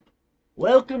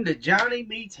Welcome to Johnny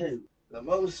Me Too, the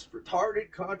most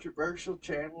retarded, controversial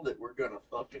channel that we're gonna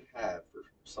fucking have for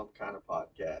some kind of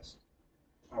podcast.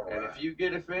 All And right. if you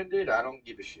get offended, I don't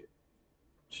give a shit.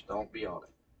 Just don't be on it.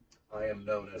 I am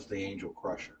known as the Angel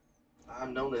Crusher.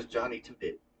 I'm known as Johnny Two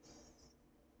Dick.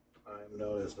 I am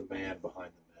known as the man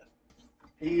behind the myth.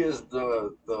 He is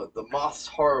the Moth's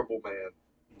horrible man.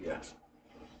 Yes.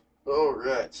 All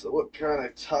right. So what kind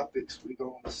of topics we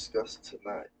gonna discuss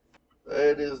tonight?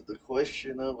 That is the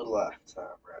question of a lifetime,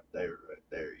 right there, right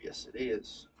there. Yes, it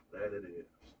is. That it is.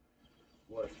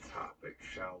 What topic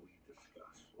shall we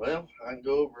discuss? Well, I can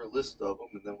go over a list of them,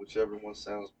 and then whichever one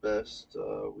sounds best,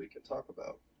 we can talk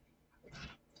about.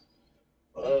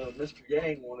 Mr.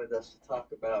 Yang wanted us to talk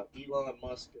about Elon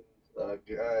Musk and a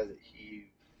guy that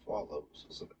he follows.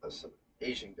 It's an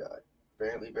Asian guy.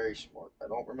 Apparently very smart. I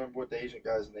don't remember what the Asian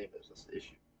guy's name is. That's the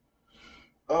issue.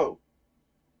 Oh,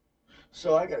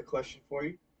 so I got a question for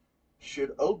you.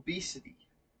 Should obesity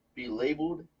be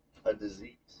labeled a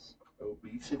disease?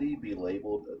 Obesity be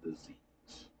labeled a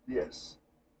disease? Yes.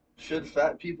 Should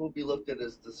fat people be looked at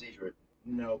as disease ridden?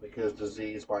 No, because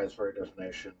disease, by its very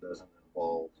definition, doesn't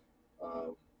involve, uh,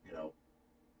 you know,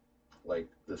 like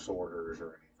disorders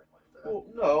or anything like that. Well,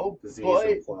 no, Disease but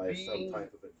implies some being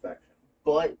type of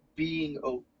infection. being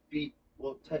obese,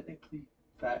 well, technically,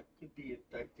 fat could be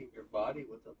affecting your body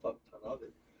with a fuck ton of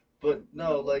it. But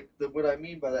no, like what I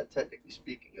mean by that, technically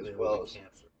speaking, as well as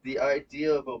Cancer. the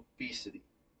idea of obesity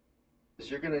is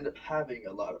you're going to end up having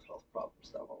a lot of health problems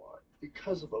down the line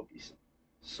because of obesity.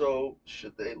 So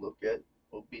should they look at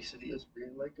obesity as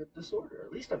being like a disorder,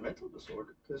 at least a mental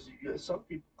disorder? Because some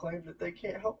people claim that they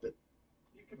can't help it.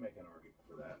 You can make an argument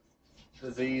for that.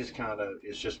 Disease kind of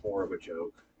is just more of a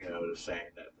joke, just saying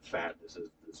that fatness is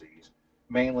disease.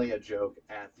 Mainly a joke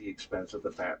at the expense of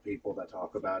the fat people that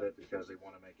talk about it because they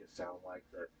want to make it sound like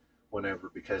that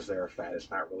whenever because they're fat, it's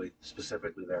not really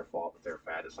specifically their fault that they're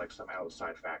fat. It's like some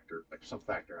outside factor, like some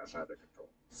factor outside their control.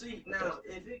 See, now,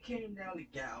 if it came down to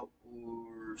gout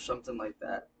or something like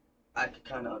that, I could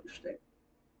kind of understand.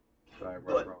 Thyroid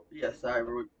But problem. yeah,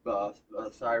 thyroid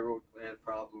gland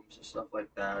problems and stuff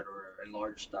like that, or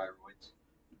enlarged thyroids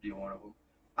would be one of them.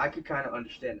 I could kind of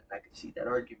understand it. I could see that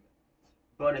argument.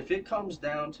 But if it comes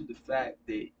down to the fact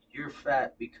that you're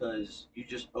fat because you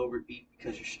just overeat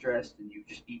because you're stressed and you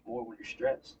just eat more when you're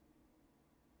stressed,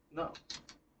 no,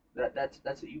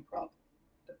 that's a you problem.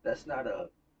 That's not a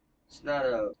it's not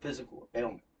a physical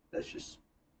ailment. That's just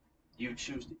you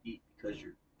choose to eat because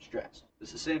you're stressed.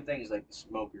 It's the same thing as like the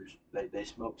smokers. They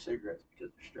smoke cigarettes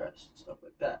because they're stressed and stuff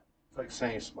like that. It's like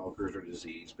saying smokers are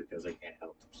diseased because they can't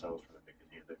help themselves from the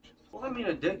nicotine addiction. Well, I mean,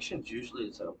 addiction's usually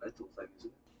it's a mental thing, isn't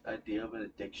it? The idea of an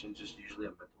addiction just usually a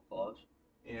mental cause.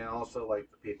 Yeah, also like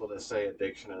the people that say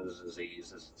addiction is a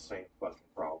disease is the same fucking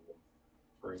problem,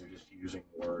 where you're just using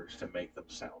words to make them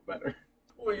sound better.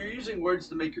 Well, you're using words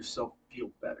to make yourself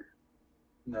feel better.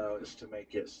 No, it's to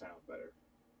make it sound better.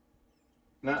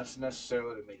 Not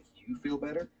necessarily to make you feel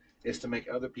better. It's to make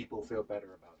other people feel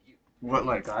better about you. What,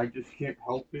 like I just can't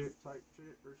help it type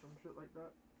shit or some shit like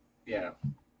that? Yeah,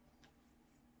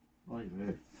 Like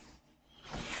that.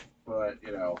 but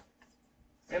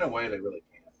in a way they really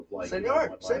can't. Like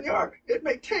Senor, senor, it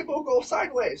make table go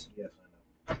sideways. Yes,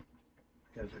 I know.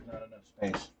 Because there's not enough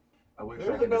space. I wish I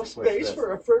There's could enough just push space this.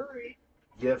 for a furry.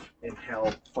 GIF in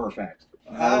hell fur facts.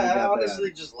 I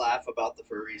honestly just laugh about the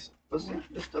furries. But see,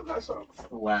 it's still got some.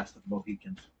 The Last of the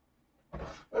Mohicans.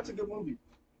 That's a good movie.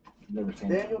 Never seen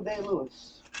Daniel Day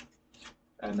Lewis.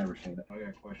 I've never seen it. I got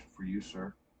a question for you,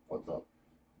 sir. What's up?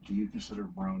 Do you consider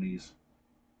bronies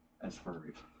as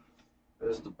furries?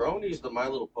 Is the bronies the My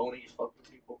Little Ponies fucking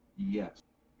people? Yes.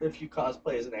 If you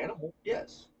cosplay as an animal,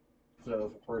 yes.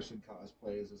 So if a person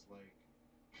cosplays as like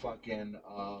fucking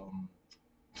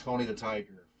Tony the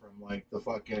Tiger from like the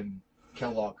fucking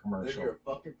Kellogg Then commercial. you're a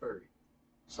fucking furry.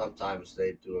 Sometimes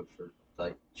they do it for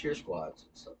like cheer squads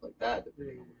and stuff like that,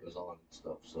 depending on what goes on and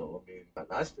stuff. So I mean,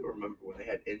 I still remember when they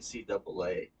had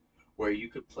NCAA, where you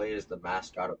could play as the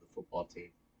mascot of the football team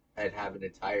and have an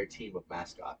entire team of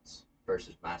mascots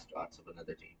versus mascots of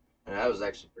another team, and that was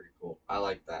actually pretty cool. I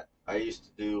like that. I used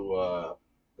to do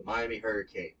the Miami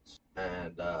Hurricanes,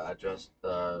 and I just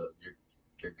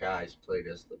your guys played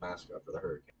as the mascot for the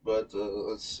Hurricane. But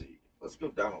let's see. Let's go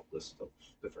down a list of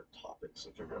different topics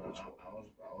and figure out which one. I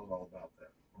was all about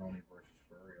that brony versus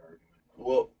furry argument.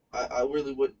 Well, I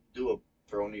really wouldn't do a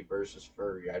brony versus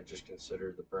furry. I'd just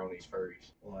consider the bronies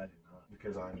furries. Well, I do not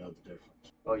because I know the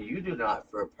difference. Oh, you do not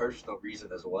for a personal reason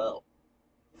as well.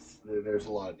 There's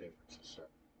a lot of differences, sir.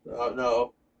 Oh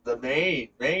no, the main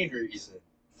reason.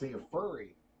 See, a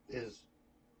furry is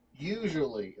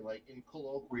usually, like in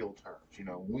colloquial terms,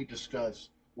 when we discuss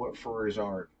what furries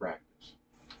are in practice,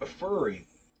 a furry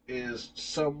is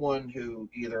someone who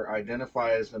either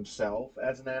identifies themselves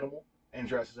as an animal and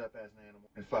dresses up as an animal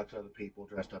and fucks other people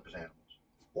dressed up as animals,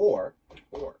 or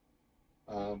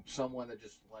someone that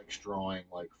just likes drawing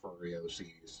like furry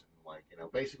OCs and like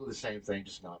basically the same thing,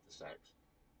 just not the sex,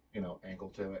 angle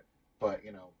to it. But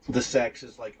the sex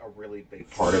is like a really big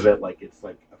part of it. Like it's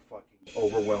like a fucking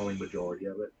overwhelming majority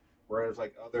of it. Whereas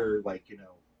like other like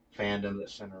fandom that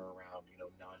center around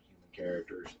non-human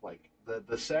characters, like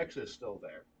the sex is still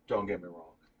there. Don't get me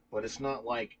wrong, but it's not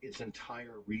like its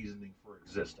entire reasoning for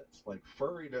existence. Like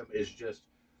furrydom is just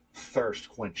thirst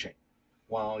quenching.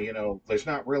 While there's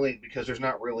not really because there's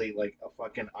not really like a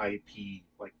fucking IP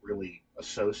like really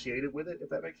associated with it. If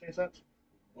that makes any sense.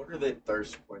 What are they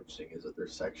thirst quenching? Is it their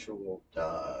sexual, their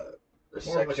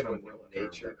More like an sexual umbrella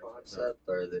nature term. concept,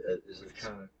 or is it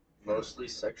Kind of mostly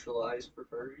sexualized for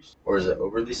furries, or is it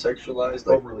overly sexualized?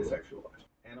 Like, overly sexualized,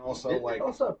 and also They like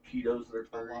also have pedos that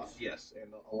are a lot, furries. yes,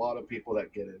 and a lot of people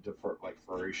that get into like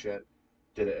furry shit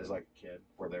did it as like a kid,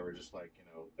 where they were just like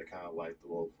they kind of liked the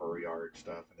little furry art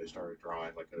stuff, and they started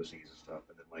drawing like OCs and stuff,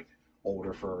 and then like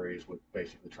older furries would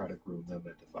basically try to groom them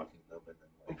into fucking them, and then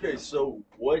like, Okay, so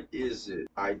what is it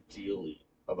ideally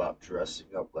about dressing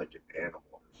up like an animal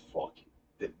and fucking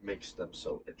that makes them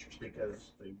so interesting?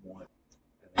 because they want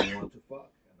to fuck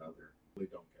another. They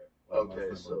don't care. Like, Okay,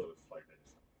 most of so- them are just like they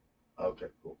just Okay,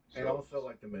 cool. and So, also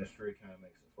like the mystery kind of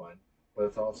makes it fun, but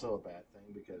it's also a bad thing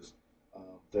because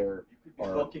they're you could be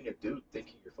are- fucking a dude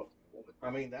thinking you're fucking a woman. I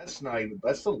mean,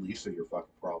 that's the least of your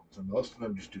fucking problems, and most of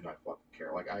them just do not fucking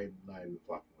care. Like, I'm not even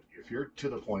fucking with you. If you're to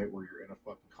the point where you're in a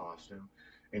fucking costume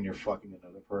and you're fucking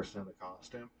another person in the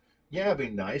costume, yeah, it'd be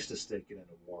nice to stick it in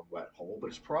a warm, wet hole, but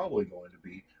it's probably going to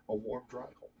be a warm, dry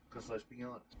hole. Because let's be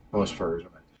honest, most furries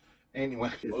are. Anyway,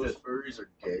 it's Most just furries are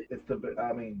gay. it's an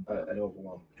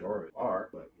overwhelming majority are,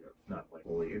 but it's not like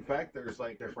fully. In fact, there's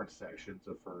like different sections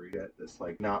of furry that's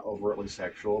like not overtly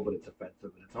sexual, but it's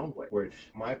offensive in its own way. Which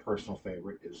my personal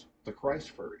favorite is the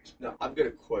Christ furries. Now, I've got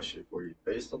a question for you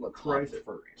based on the Christ topic.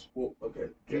 furries, Well, okay.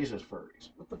 Jesus furries,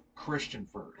 what the Christian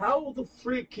furries. How the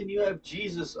freak can you have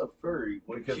Jesus a furry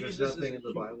when Because Jesus there's nothing is in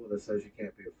the Bible that says you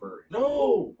can't be a furry.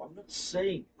 No, I'm not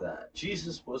saying that.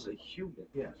 Jesus was a human.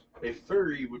 Yes. A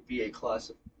furry would be a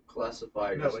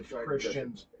classified No, as it's trying to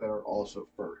Christians that are also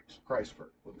furries. Christ furries.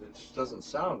 Well, this doesn't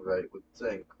sound right with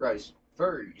saying Christ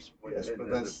furries. When Yes, in but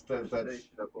the that's impersonation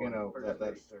of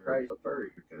that's their Christ a furry.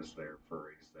 because they're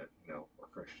furries that are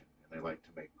Christian and they like to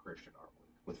make Christian art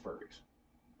with furries.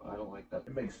 I don't like that.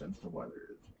 It makes sense to why there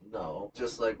is. No,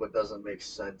 just like what doesn't make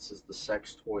sense is the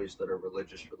sex toys that are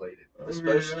religious related, Oh,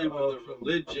 especially yeah, when also- the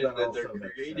religion that that they're also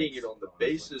makes creating sense, it on the honestly.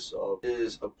 basis of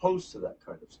is opposed to that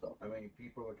kind of stuff. I mean,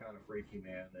 people are kind of freaky,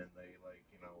 man, and they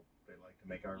they like to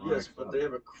make ironic Yes, stuff. but they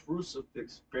have a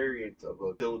crucifix variant of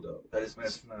a dildo. That is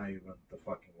That's not even the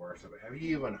fucking worst of it. Have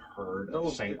you even heard No,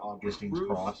 of St. the Augustine's cruci-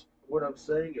 cross? What I'm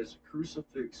saying is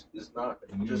crucifix is not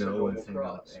You just a know normal it's in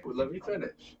cross. that- Well, let me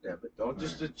finish. Damn it! Don't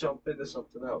just jump into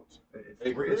something else.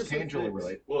 It's tangentially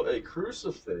related. Well, a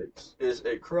crucifix is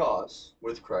a cross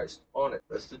with Christ on it.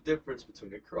 That's the difference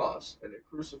between a cross and a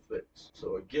crucifix.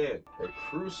 So again, a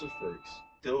crucifix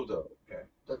dildo. Okay.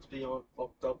 That's beyond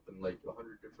fucked up in like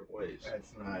 100 different ways.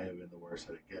 That's not even the worst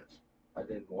that it gets. I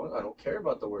don't care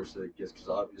about the worse that it gets because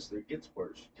obviously it gets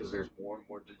worse because there's more and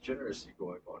more degeneracy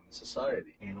going on in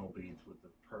society. Anal beads with the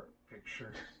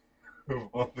picture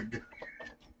of the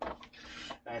guy.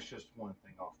 That's just one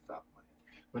thing off the top of my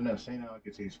head. But no, St.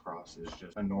 Augustine's cross is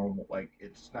just a normal, like,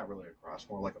 it's not really a cross,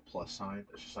 more like a plus sign.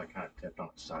 It's just like kind of tipped on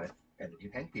its side, and then you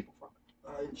hang people from it.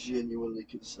 I genuinely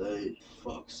could say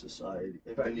fuck society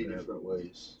in Fact, many yeah. different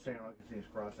ways. St. Augustine's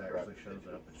cross actually shows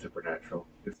up in Supernatural.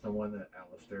 It's the one that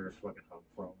Alistair is fucking hung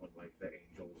from when, like, the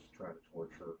angels try to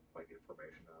torture, like,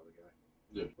 information out of the guy.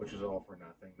 Yeah. Which is all for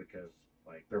nothing because,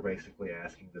 like, they're basically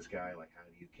asking this guy, like, how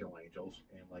do you kill angels?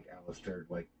 And, like, Alistair,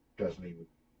 like, doesn't even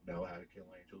know how to kill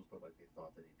angels, but, like, they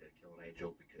thought that he did kill an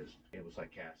angel because it was, like,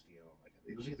 Castiel. Like,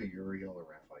 it was either Uriel or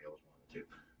Raphael was one of the two.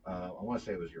 I want to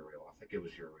say it was Uriel. I think it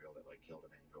was Uriel that, like, killed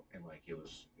an angel. And, like, it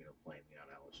was, blaming on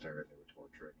Alistair and they were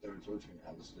torturing. They were torturing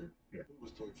Alistair. Yeah. Who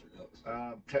was torturing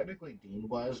Alistair? Technically Dean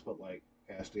was, but, like,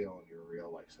 Castiel and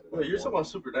Uriel, like, said it. Wait, you're talking about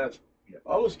Supernatural? Yeah.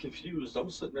 I was confused. I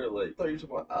was sitting there like, I thought you were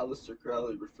talking about Alistair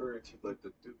Crowley referring to like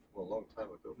the dude from a long time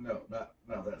ago. No,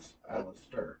 that's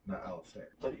Alistair, not Alistair.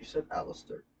 I thought you said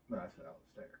Alistair. No, I said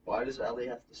Alistair. Why does Ali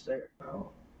have to stare?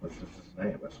 No, that's just his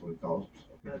name. That's what he calls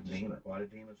himself. He's a That's- demon. Why do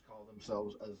demons call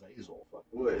themselves Azazel? Fuck.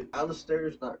 Wait, Alistair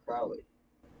is not Crowley.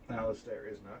 Alistair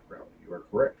is not Crowley. You are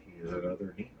correct. He is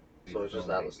another demon. So it's just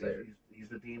Alistair. He's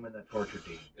the demon that tortured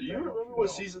Dean. Do you remember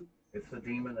what season? It's the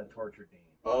demon that tortured Dean.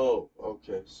 Oh,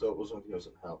 okay. So it was when he was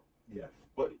in hell. Yes.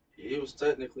 But he was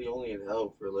technically only in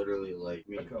hell for literally like,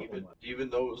 I A mean, couple even months. even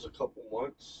though it was a couple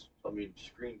months. I mean,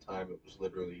 screen time. It was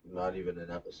literally not even an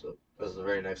episode. Because the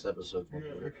very next episode,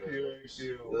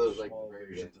 it was like small very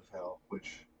versions of hell,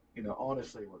 which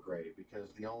honestly were great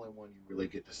because the only one you really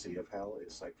get to see of hell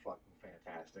is like fucking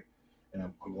fantastic, and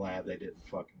I'm glad they didn't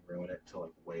fucking ruin it until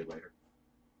like way later.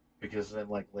 Because then,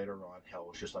 like later on, hell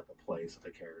was just like a place that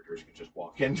the characters could just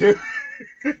walk into.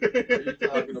 What are you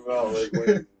talking about? Like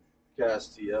when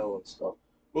Castiel and stuff.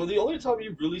 Well, the only time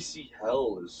you really see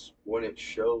hell is when it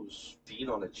shows Dean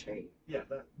on a chain. Yeah,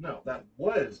 that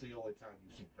was the only time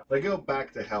you've seen hell. They go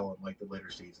back to hell in like the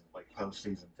later seasons, like post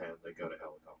season 10, they go to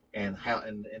hell a couple. And how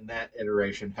and in that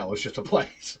iteration, hell is just a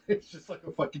place. It's just like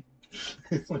a fucking,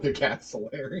 it's like a castle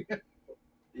area.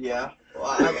 Yeah, well,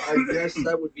 I guess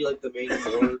that would be like the main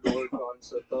gore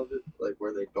concept of it, like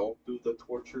where they don't do the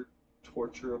torture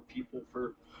of people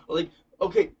for, like,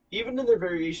 okay, even in their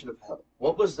variation of hell,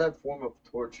 what was that form of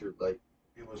torture like?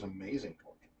 It was amazing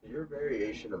torture. Your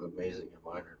variation of amazing and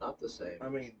mine are not the same. I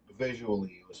mean,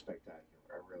 visually it was spectacular.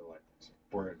 I really like this.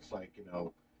 Where it's like,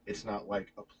 it's not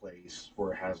like a place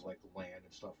where it has like land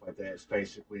and stuff like that. It's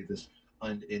basically this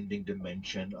unending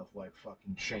dimension of like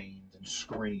fucking chains and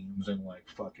screams and like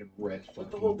fucking red fucking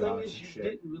But the whole thing dots is and you shit.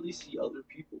 didn't really see other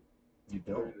people. You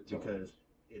don't, because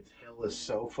its hell is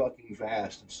so fucking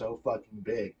vast and so fucking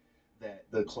big that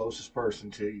the closest person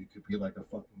to you could be like a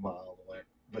fucking mile away,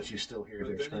 but you still hear But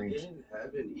their then screams. again,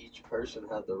 heaven, each person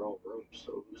had their own room,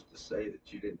 so who's to say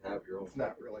that you didn't have your own? It's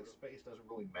not really, like, space doesn't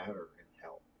really matter in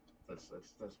hell. That's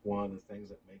one of the things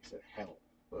that makes it hell.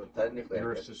 But technically,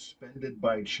 You're suspended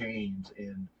by chains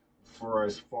in, for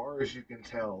as far as you can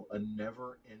tell, a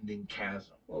never-ending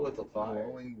chasm. well, with the fire,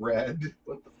 Glowing red,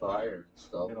 with the fire and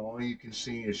stuff. and all you can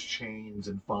see is chains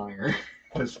and fire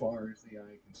as far as the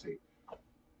eye can see.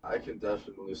 I can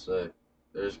definitely say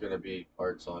there's going to be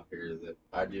parts on here that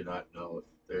I do not know if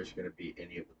there's going to be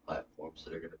any of the platforms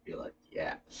that are going to be like,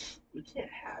 yeah, we can't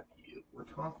have you. We're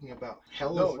talking about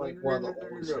hell No, is like no, one no, of the no,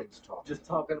 no, oldest no. things talking. Just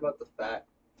talking about the fat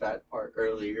part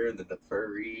earlier, and then the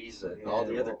furries and all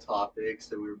the other topics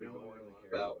that we were going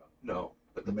on about. No,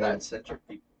 but the fat-centric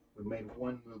people. We made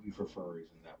one movie for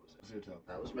furries, and that was it. Zootopia.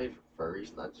 That was made for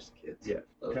furries, not just kids. Yeah,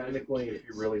 That was made for technically, if you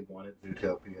kids. really wanted,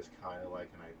 Zootopia is kind of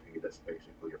like an IP that's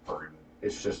basically a furry movie.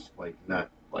 It's just like not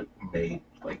like made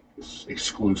like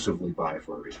exclusively by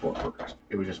furries for furries.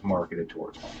 It was just marketed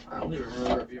towards them. I don't even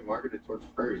remember it being marketed towards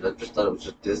furries. I just thought it was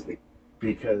just Disney.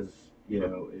 Because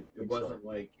it wasn't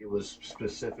like it was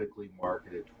specifically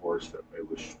marketed towards them. It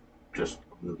was just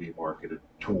a movie marketed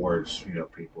towards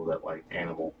people that like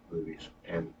animal movies,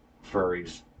 and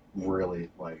furries really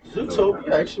like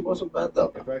Zootopia actually wasn't bad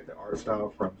though. In fact, the art style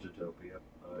from Zootopia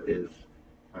is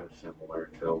kind of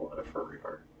similar to a lot of furry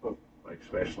art, like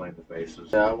especially in the faces.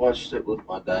 Yeah, I watched it with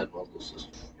my dad and my little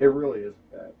sister. It really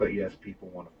isn't bad, but yes, people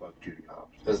want to fuck Judy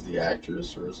Hopps As the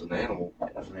actress or as an animal.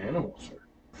 as an animal, sir.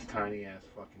 Tiny ass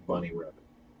fucking bunny rabbit.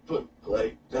 But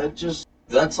like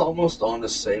that's almost on the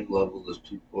same level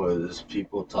as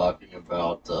people talking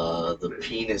about the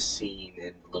penis scene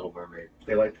in Little Mermaid.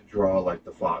 They like to draw like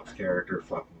the fox character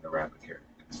fucking the rabbit character.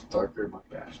 It's darker. My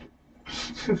bastard.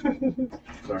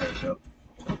 Sorry, Joe.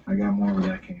 I got more where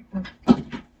that came from.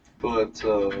 But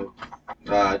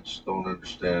I just don't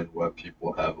understand why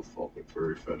people have a fucking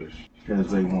furry fetish.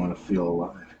 Because they want to feel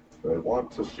alive. They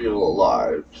want to feel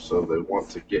alive, so they want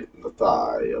to get in the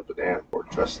thigh of an animal or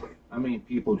dress them. I mean,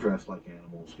 people dress like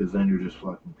animals because then you're just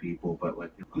fucking people, but like.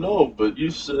 No, but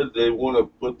you said they want to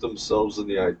put themselves in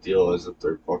the ideal as if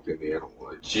they're fucking the animal.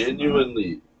 Like,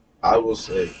 genuinely, I will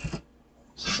say,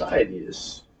 society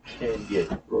can get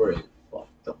royally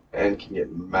fucked up and can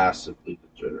get massively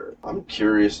degenerate. I'm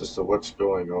curious as to what's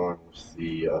going on with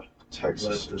the Texas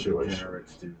Let the situation.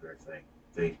 degenerates do their thing.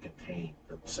 They contain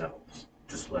themselves.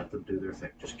 Just let them do their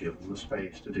thing. Just give them the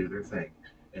space to do their thing,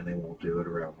 and they won't do it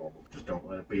around normal. Just don't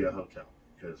let it be a hotel,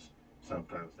 because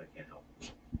sometimes they can't help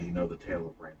it. You know the tale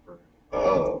of Rainbow?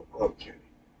 Oh, okay.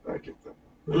 I get that.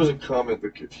 There was a comment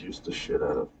that confused the shit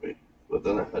out of me, but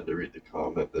then I had to read the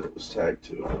comment that it was tagged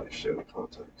to and understand the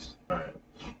context. Right.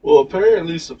 Well,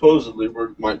 apparently, supposedly, we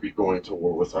might be going to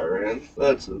war with Iran.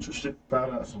 That's interesting.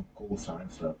 Found out some cool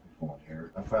science stuff before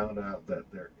here. I found out that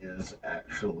there is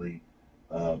actually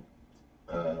a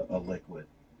liquid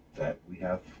that we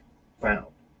have found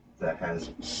that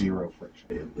has zero friction.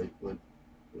 A liquid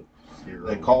with zero.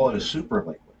 They call it a super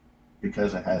liquid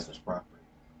because it has this property.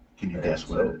 Can you guess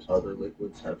what it is? Other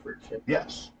liquids have friction.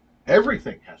 Yes.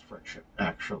 Everything has friction,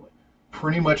 actually.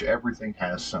 pretty much everything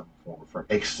has some form of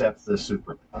friction, except the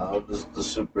super. How does the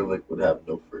super liquid have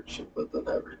no friction, but then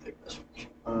everything has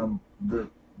friction? The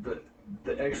the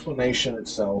the explanation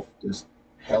itself is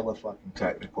hella fucking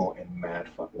technical and mad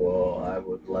fucking. Well, I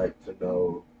would like to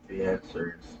know the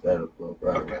answer instead of go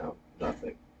right Okay. around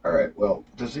nothing. All right. Well,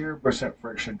 the 0%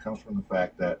 friction comes from the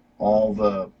fact that all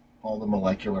the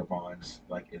molecular bonds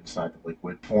like inside the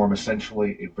liquid form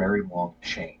essentially a very long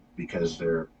chain because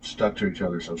they're stuck to each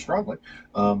other so strongly.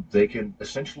 They can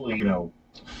essentially,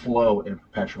 flow in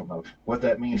perpetual motion. What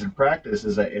that means in practice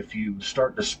is that if you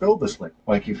start to spill this liquid,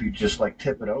 like if you just like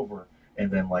tip it over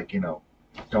and then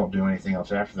don't do anything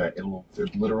else after that, it'll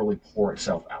literally pour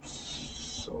itself out.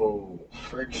 So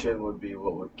friction would be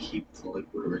what would keep the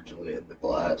liquid originally in the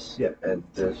glass. Yeah. And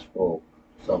this will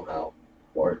somehow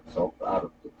pour itself out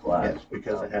of the glass. Yes,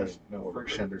 because it has no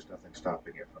friction, there's nothing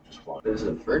stopping it from just flowing. Is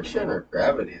it friction or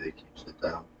gravity that keeps it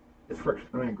down? It's friction.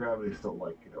 I mean, gravity's still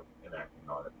enacting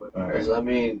on it, but Because I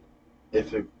mean,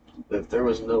 if there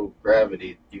was no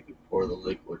gravity, you could pour the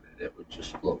liquid and it would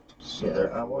just float. So yeah,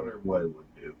 therefore, I wonder what it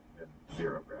would do in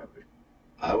zero gravity.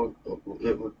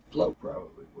 it would float.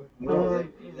 Probably would. No,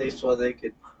 they saw they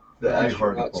could. The That'd be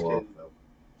hard to astronauts pull off, can though.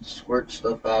 squirt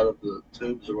stuff out of the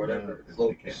tubes or whatever. Yeah, It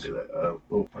they can't floats. do that.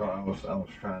 I was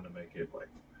trying to make it like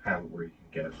have where you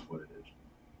can guess what it is,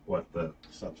 what the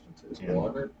substance is. And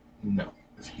Water? no,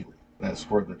 it's helium. That's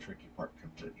where the tricky part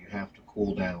comes in. You have to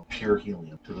cool down pure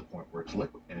helium to the point where it's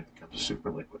liquid, and it becomes a super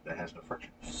liquid that has no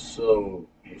friction. So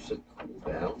you said cool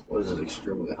down. Was it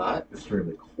extremely hot? It's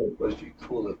extremely cold. But if you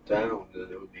cool it down, then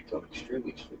it would become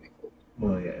extremely cold.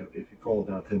 Well, yeah, if you cool it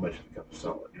down too much, it becomes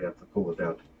solid. You have to cool it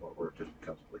down to the point where it just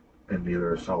becomes liquid, and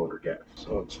either a solid or gas.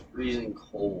 So it's freezing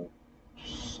cold,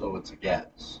 so it's a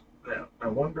gas. Now, I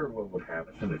wonder what would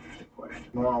happen. It's an interesting question.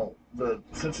 Well,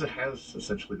 since it has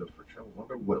essentially the friction, I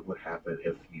wonder what would happen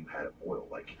if you had it boil.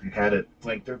 Like, if you had it,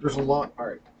 like, there's a lot. All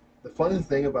right. The funny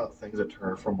thing about things that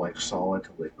turn from, like, solid to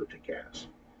liquid to gas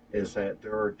is that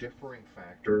there are differing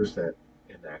factors that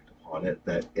enact upon it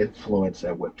that influence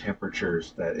at what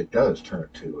temperatures that it does turn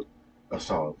to a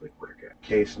solid, liquid, or gas.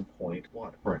 Case in point,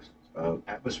 water, for instance.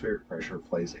 Atmospheric pressure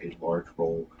plays a large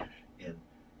role in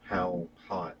how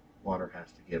hot water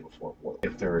has to get before it boils.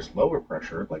 If there is lower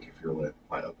pressure, like if you're lit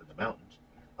up in the mountains,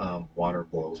 water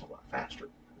boils a lot faster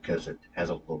because it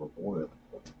has a lower boiling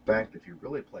point. In fact, if you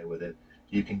really play with it,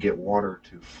 you can get water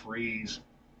to freeze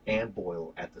and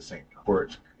boil at the same time. Where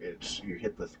it's you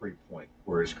hit the 3 point,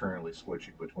 where it's currently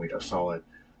switching between a solid,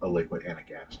 a liquid, and a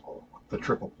gas all at once. The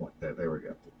triple point. There we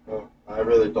go. Well, I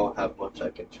really don't have much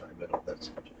I can chime in on that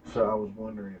subject. So I was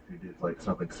wondering if you did like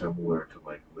something similar to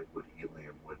like liquid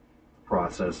helium with the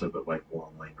process of it like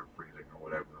boiling or freezing or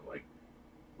whatever, like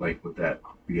would that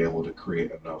be able to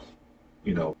create enough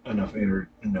enough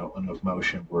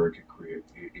motion where it can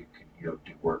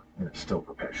do work and it's still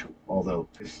perpetual. Although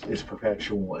it's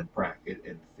perpetual in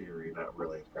theory, not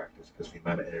really in practice, because the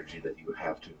amount of energy that you would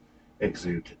have to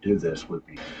exude to do this would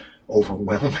be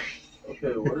overwhelming.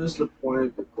 Okay, what is the point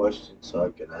of the question so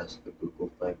I can ask the Google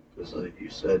thing? Because you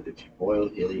said if you boil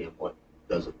helium, what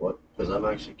does it what? Because I'm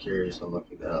actually curious on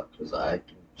looking that up because I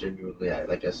can genuinely,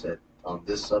 like I said, on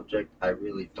this subject, I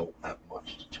really don't have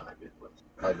much to chime in with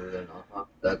other than,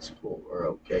 that's cool or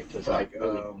okay, because I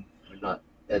really am not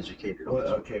educated on this.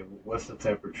 Okay, what's the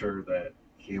temperature that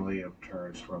helium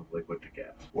turns from liquid to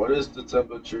gas? What is the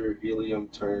temperature helium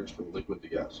turns from liquid to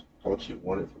gas? Don't you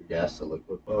want it from gas to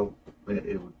liquid? Well,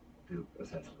 it would do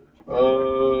essentially.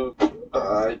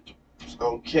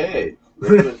 Okay.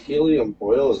 Liquid helium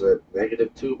boils at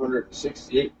negative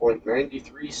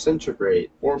 268.93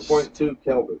 centigrade, 4.2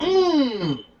 Kelvin. I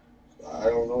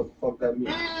don't know what the fuck that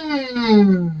means.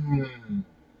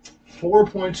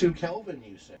 4.2 Kelvin,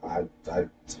 you said.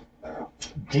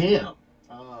 Damn.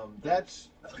 That's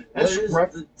What is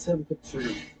rough. the temperature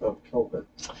of Kelvin?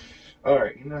 All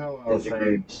right, you know how I In was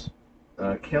saying degrees.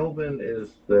 Kelvin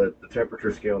is the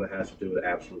temperature scale that has to do with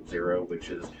absolute zero, which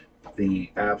is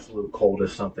the absolute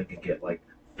coldest something can get, like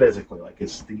physically, like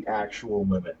it's the actual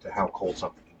limit to how cold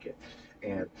something can get.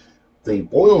 And the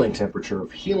boiling temperature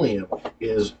of helium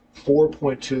is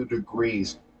 4.2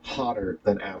 degrees hotter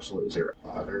than absolute zero.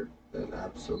 Hotter than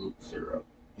absolute zero.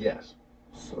 Yes.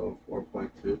 So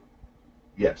 4.2.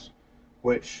 Yes.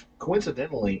 Which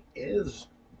coincidentally is,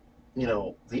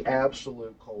 the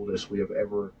absolute coldest we have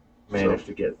ever managed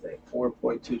to get things.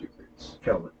 4.2 degrees.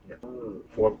 Kelvin. Yeah. Hmm.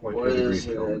 4.2 What degrees is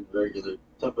it Kelvin. at regular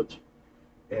temperature?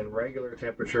 in regular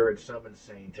temperature and some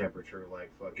insane temperature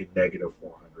like fucking negative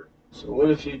 400. So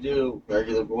what if you do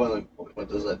regular boiling point? What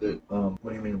does that do? What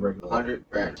do you mean regular? 100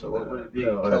 Fahrenheit. So what would it be?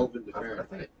 No, Kelvin to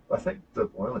Fahrenheit. I think the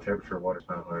boiling temperature of water is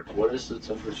 900. What is the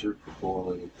temperature for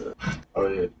boiling? Oh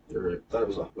yeah, you're right. That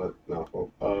was a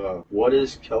mouthful. What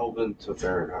is Kelvin to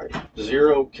Fahrenheit?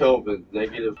 0 Kelvin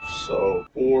negative. So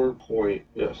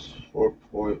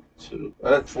 4.2.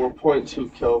 That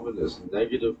 4.2 Kelvin is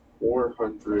negative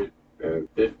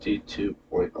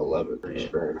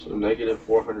 452.11 Fahrenheit. So negative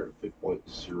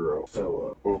 450.0.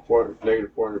 So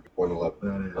negative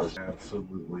 400.11. That is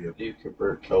absolutely a You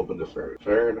convert Kelvin to Fahrenheit.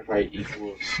 Fahrenheit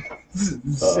equals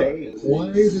insane. Why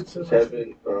is it so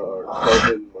Kelvin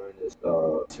minus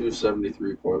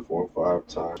 273.45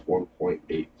 times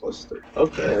 1.8 plus 30.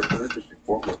 Okay, that's an interesting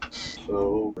formula.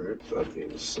 So that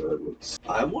being said,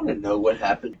 I want to know what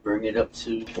happened. Bring it up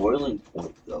to boiling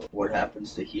point though. What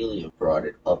happens to helium? Brought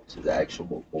it up to the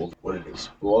actual boiling. Would it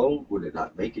explode? Would it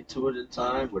not make it to it in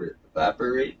time? Would it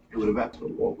evaporate? It would evaporate. So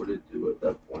what would it do at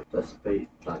that point? Dissipate?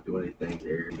 Not do anything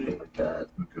there, anything like that.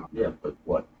 Okay. Yeah, but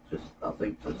what? Just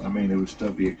nothing. I mean, it would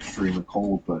still be extremely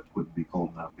cold, but wouldn't be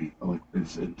cold enough. Like,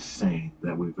 it's insane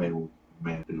that we've able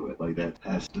man to do it. Like, that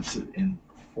has to sit in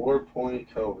 4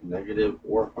 Kelvin, negative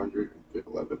 411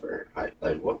 Fahrenheit.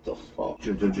 Like, what the fuck?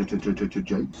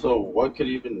 So, what could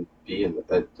even be in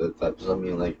that? Because I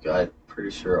mean, like, I'm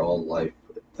pretty sure all life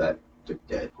that took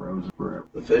dead. Frozen forever.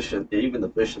 The fish, even the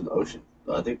fish in the ocean.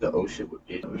 I think the ocean would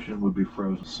be. The ocean would be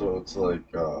frozen. So it's like,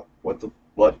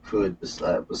 what could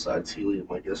besides helium,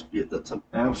 I guess, be at that time?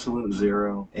 Absolute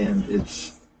zero, and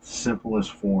its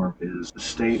simplest form is the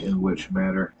state in which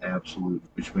matter absolute,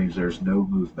 which means there's no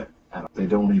movement. They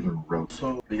don't even rotate.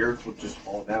 So the Earth would just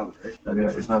fall down, right? I mean,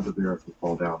 it's not that the Earth would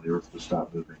fall down; the Earth would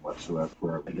stop moving whatsoever.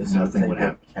 Forever. I guess Nothing would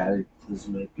happen.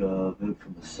 Cataclysmic event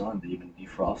from the sun to even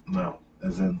defrost. No.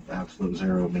 As in absolute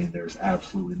zero, mean there's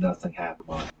absolutely nothing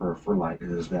happening for light. It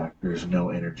is that there's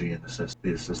no energy in the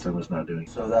system. The system is not doing.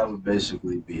 So that would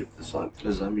basically be if the sun.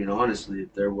 Because I mean, honestly,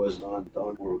 if there was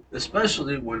non-dawn world,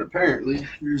 especially when apparently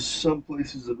there's some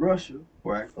places in Russia,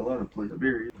 or a lot of places in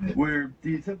Siberia, where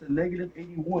the attempt at negative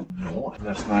 81. No,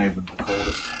 that's not even the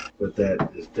coldest. But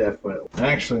that is definitely.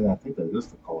 Actually, I think that is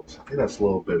the coldest. I think that's a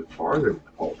little bit farther than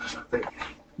the coldest. I think.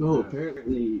 No,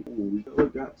 apparently we never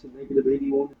got to negative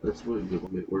 81. That's what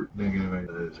it worked. Negative 8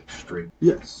 is extreme.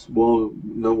 Yes. Well,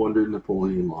 no wonder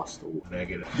Napoleon lost the war.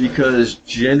 Negative. Because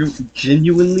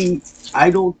genuinely, I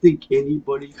don't think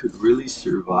anybody could really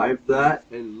survive that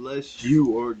unless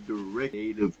you are direct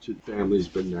native to the family's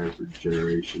been there for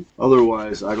generations.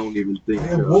 Otherwise, I don't even think.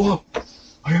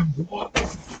 I am what?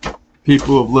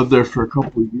 People have lived there for a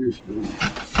couple of years.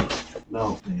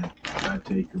 No. Yeah, I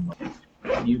take your money.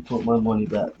 You put my money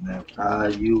back. Now,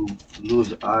 You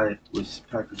lose an eye with a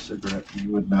pack of cigarettes.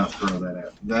 you would not throw that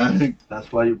at me.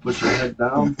 That's why you put your head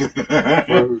down for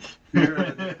fear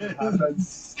it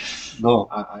happens. No.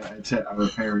 I'm a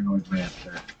paranoid man,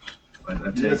 sir. I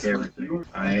take Yes, everything.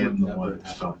 I am the one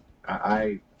who's talking.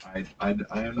 I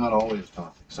am not always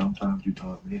talking. Sometimes you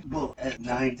taught me. Well, at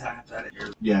 9 times out of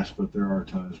 10. Yes, but there are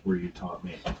times where you taught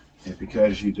me. And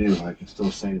because you do, I can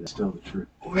still say that's still the truth.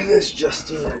 When is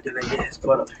Justin gonna get his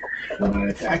butt up here? When I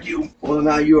attack you, Well,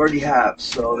 now you already have,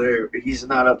 so he's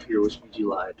not up here, which means you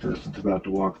lied. Justin's about to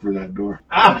walk through that door.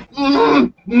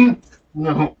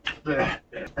 No.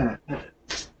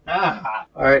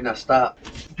 Alright, now stop.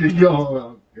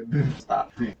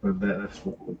 Stop. But that's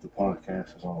what the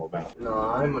podcast is all about. No,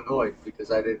 I'm annoyed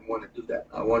because I didn't want to do that.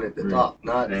 I wanted to Really? talk,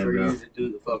 not Stand for you up. to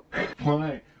do the fuck.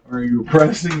 Why are you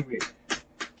pressing me?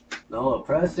 No,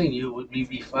 oppressing you would be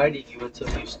fighting you until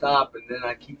you stop, and then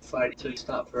I keep fighting until you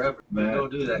stop forever. You don't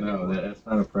do that. No, anymore. that's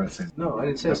not oppressing. No, I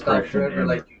didn't say stop Oppression forever and-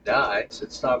 like you die. I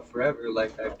said stop forever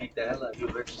like I beat the hell out of you.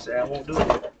 But you say I won't do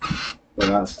it. But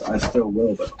I still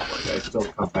will, though. Like, I still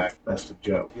come back. That's the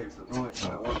joke. Here's the noise.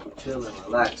 I want to chill and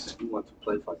relax. If you want to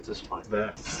play fight, this fine.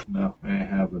 No, I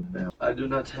haven't now. I do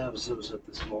not have Zeus at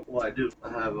this moment. Well, I do. I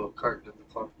have a carton in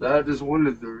the car. That is one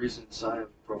of the reasons I am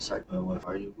pro-psych.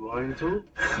 Are you going to?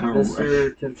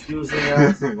 Mr. Confusing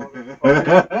ass.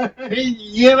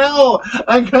 You know,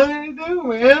 I kind of do,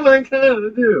 man. I kind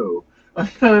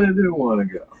of do want to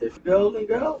go. If you go, then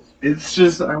go. It's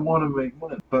just I want to make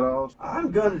money, but also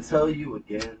I'm gonna tell you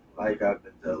again, like I've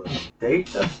been telling you. Date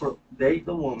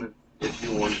the woman if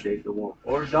you want to date the woman,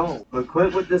 or don't. But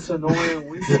quit with this annoying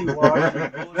wishy-washy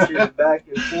bullshit back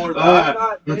and forth. I'm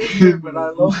not dating her, but I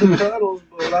love the cuddles.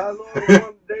 But I don't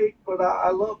want to date, but I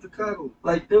love the cuddles.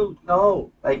 Like, dude,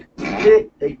 no. Like,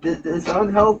 it's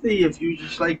unhealthy if you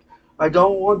just like. I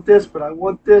don't want this, but I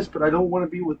want this, but I don't want to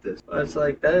be with this. It's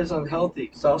like, that is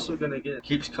unhealthy. It's also gonna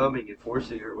keeps coming and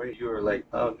forcing her way. You are like,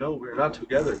 oh no, we're not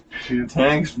together. She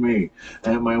attacks me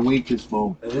at my weakest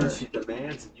moment. And then she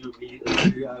demands, and you immediately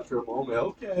figure out after a moment,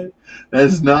 okay.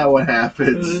 That's not what And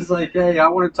happens. it's like, hey, I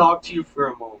want to talk to you for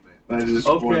a moment. I just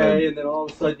Okay, wanna- and then all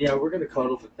of a sudden, yeah, we're gonna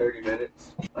cuddle for 30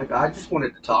 minutes. Like, I just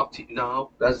wanted to talk to you.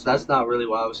 No, that's not really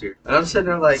why I was here. And I'm sitting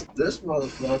there like, this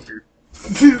motherfucker.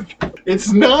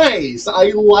 It's nice.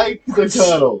 I like the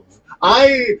cuddles.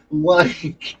 I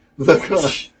like the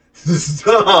cuddles. If I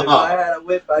Stop. had a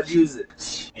whip, I'd use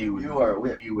it. You are a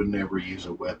whip. You would never use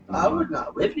a whip. I would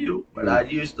not whip you, but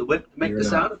I'd use the whip to make You're the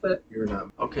sound effect. You're not.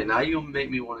 Okay, now you make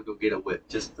me want to go get a whip.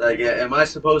 Just like, am I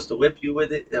supposed to whip you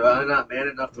with it? Am I not man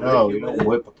enough to No, whip you you with don't it?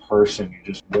 whip a person.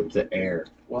 You just whip the air.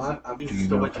 Well, I'm Do used you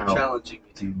to know what you're how- challenging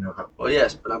me Do to. you know how? Well,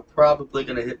 yes, but I'm probably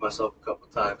going to hit myself a couple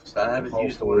times because I haven't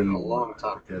used one in a long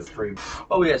time. Because three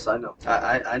Oh, yes, I know.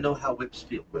 I know how whips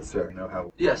feel. with there, you know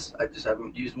how. Yes, I just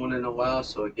haven't used one in a while,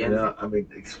 so again, Yeah, I mean,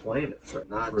 explain it. For,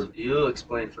 not for- you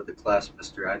explain for the class,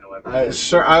 mister. I know everything.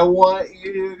 Sir, I want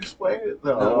you to explain it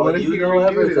though. I No, want to you hear know you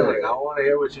do everything. it. I want to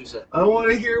hear what you said. I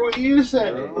want to hear what you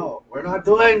said. No, we're not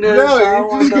doing this. No, I you're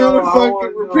wanna just know, gonna I fucking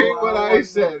wanna know, repeat what I wanna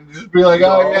said and just be like,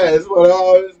 oh No. yeah, that's what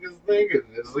I was just thinking.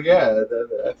 It's like, yeah,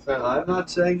 that sounds. I'm not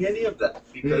saying any of that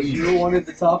because you wanted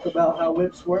to talk about how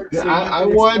whips work. so you I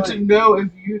can wanted to explain. know if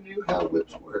you knew how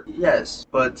whips work. Yes,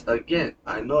 but again,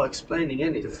 I know explaining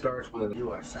anything. It starts with You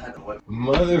are sad of whip.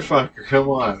 motherfucker. Come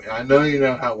on, I know you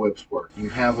know how whips work. You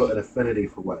have an affinity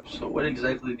for whips. So what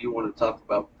exactly do you want to talk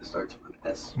about that starts with an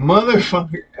S?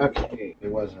 Motherfucker. Okay, it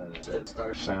wasn't It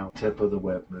starts. sound. Tip of the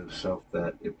whip moves so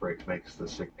that it makes the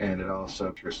signal, and it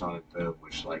also your sonic boom,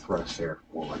 which like press air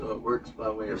forward. So it works by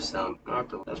way of sound.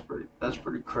 Okay, that's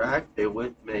pretty cracked. A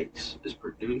whip is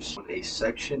produced when a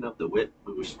section of the whip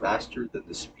moves faster than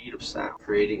the speed of sound,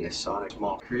 creating a sonic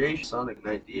small creation. Sonic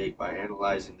 98 by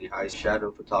analyzing the high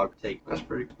shadow photography take. That's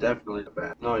pretty definitely not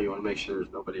bad. No, you want to make sure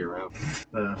there's nobody around.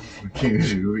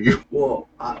 Accuse you. Well,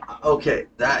 okay,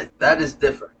 that is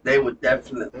different. They would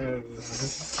definitely.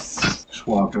 Just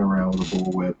walking around with a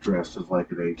bullwhip dressed as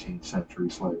like an 18th century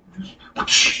slave.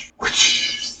 Just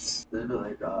They'd be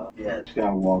like, yeah. just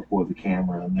gotta walk with the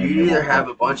camera and then You either have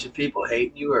a bunch of people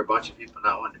hating you or a bunch of people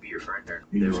not wanting to be your friend.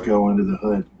 you just go into the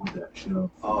hood with that shit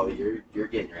on. Oh, you're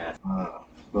getting your ass.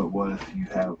 But what if you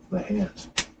have the hands?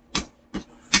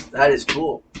 That is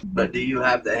cool. But do you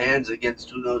have the hands against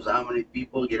who knows how many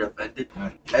people get offended?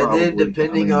 And then Probably.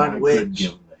 depending I on couldn't which,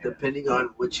 give them the hands. depending on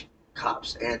which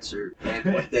cops answer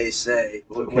and what they say.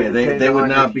 Okay, they would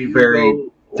not be very-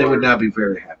 They would not be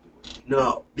very happy with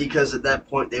No, because at that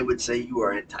point they would say you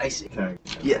are enticing. it. Okay.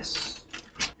 Yes,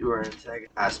 you are an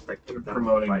aspect You're of them.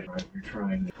 promoting it, right? You're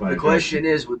trying to The question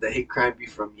is, would the hate crime be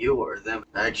from you or them?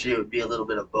 Actually, it would be a little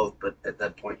bit of both, but at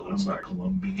that point, I'm not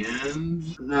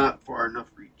Colombian. not far enough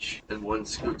reach. And one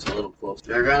scoots a little close.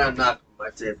 They're gonna knock my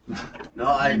table. No,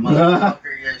 I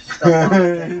motherfucker, you're stuck on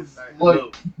the table. Starting to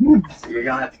Look. move. So you're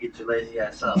gonna have to get your lazy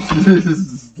ass up.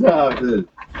 Stop it.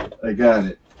 I got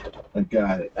it.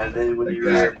 And then when you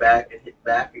rear back and hit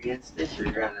back against it,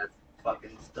 you're gonna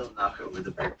fucking still knock over the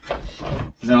back.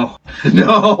 No.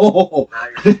 No. Now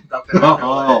you're stuck in the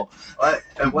No. What?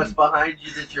 And what's behind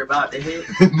you that you're about to hit?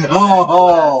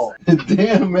 No.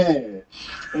 Damn it.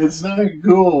 It's not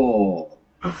cool.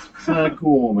 It's not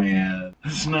cool, man.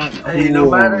 It's not cool. Hey, no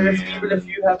matter man. even if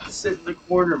you have to sit in the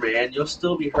corner, man, you'll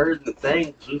still be heard in the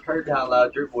thing. 'Cause we've heard how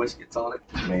loud your voice gets on it.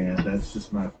 Man, that's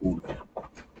just not cool.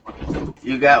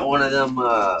 You got one of them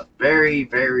very,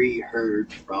 very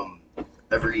heard from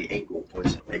every angle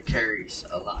voice. It carries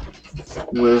a lot.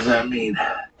 What does that mean?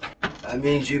 That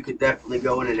means you could definitely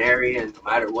go in an area and no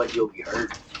matter what, you'll be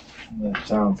heard. That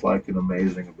sounds like an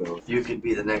amazing ability. You could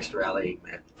be the next rallying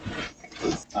man.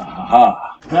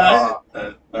 Aha.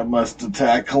 I must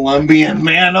attack Colombian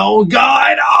man. Oh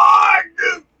God.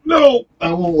 No.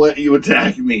 I won't let you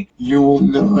attack me. You will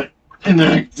not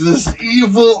enact this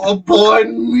evil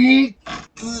upon me.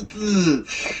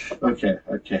 Okay.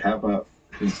 How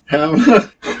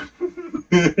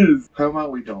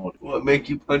about we don't? What, make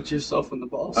you punch yourself in the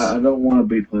balls? I don't want to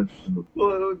be punched in the.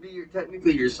 Well, it would be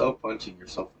technically yourself punching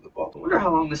yourself in the balls. I wonder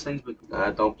how long this thing's been.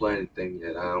 I don't play anything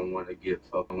yet. I don't want to give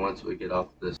up. Once we get off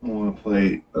this, I want to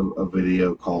play a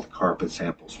video called Carpet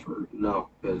Samples for. no,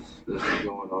 because this is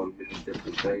going on many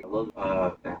different things. I love.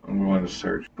 I'm going to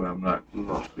search, but I'm not.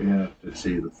 No. You have to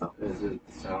see the thumb. Is it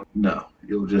the sound? No,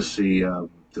 you'll just see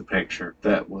the picture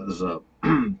that was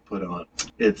put on.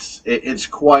 It's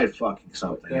quite fucking What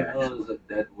something. the Actually. hell is a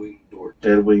dead wing door?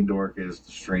 Dead Wing Dork is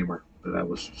the streamer that I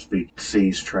was speaking.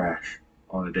 Sees trash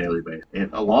on a daily basis. And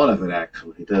a lot of it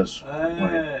actually. He does.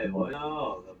 Hey, well,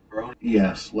 no, the bro.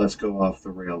 Yes, let's go off the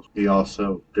rails. He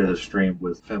also did a stream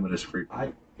with Feminist Freak.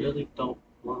 I really don't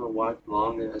want to watch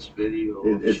long ass video.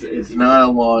 It's not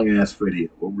a long ass video.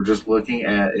 We're just looking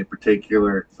at a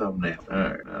particular thumbnail.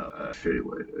 Alright, now shitty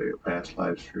way to do past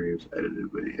live streams,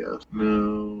 edited videos.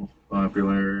 No.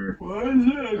 Popular. What is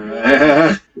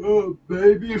it? Oh,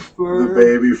 baby fur. The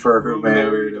baby fur who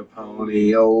married a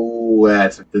pony. Oh,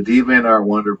 that's the DeviantArt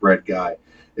Wonder Bread guy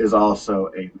is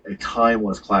also a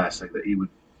timeless classic that you would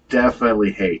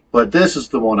definitely hate. But this is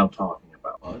the one I'm talking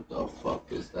about. What the fuck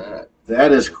is that?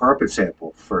 That is Carpet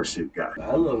Sample Fursuit Guy.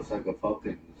 That looks like a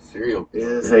fucking serial It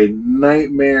killer. is a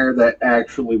nightmare that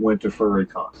actually went to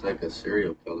FurryCon. It's like a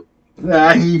serial killer.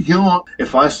 You know,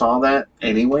 if I saw that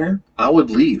anywhere, I would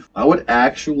leave. I would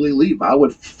actually leave. I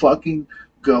would fucking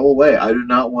go away. I do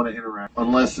not want to interact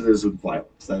unless it is with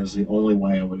violence. That is the only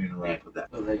way I would interact with that.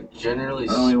 So they generally.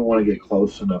 I don't even want to get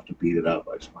close enough to beat it up.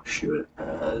 I just want to shoot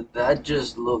it. That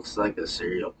just looks like a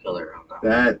serial killer. On that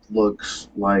That looks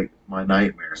like my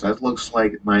nightmares. That looks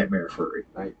like nightmare furry.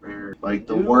 nightmare. Like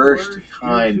the Dude, worst worst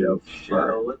kind YouTube of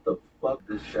fur. show. What the fuck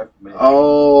does Chef make?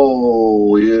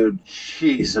 Oh, you,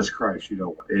 Jesus Christ! You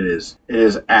know it is. It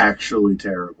is actually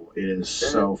terrible. It is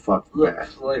so fucking bad.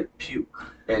 Looks like puke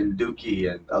and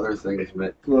dookie and other things.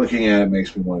 Man. Looking at it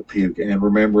makes me want to puke, and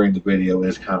remembering the video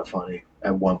is kind of funny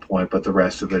at one point, but the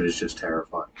rest of it is just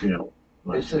terrifying. You know,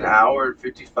 It's an hour and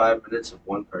 55 minutes of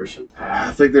one person.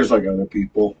 I think there's like other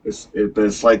people. But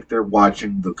it's like they're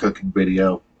watching the cooking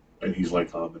video, and he's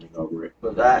like commenting over it.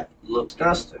 But that looks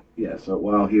disgusting. Yeah. So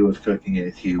while he was cooking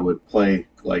it, he would play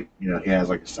like he has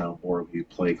like a soundboard. He'd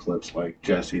play clips like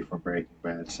Jesse from Breaking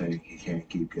Bad saying he can't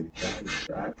keep getting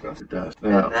fat. It does.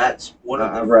 No. And that's one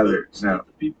of the I'd rather- foods no. that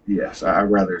the people. Yes, I'd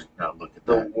rather not look at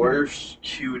The that. worst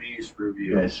cuties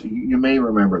review. Yes, you may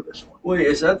remember this one. Wait,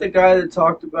 is that the guy that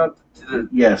talked about the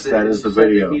Yes, that is the said that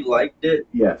video. He liked it,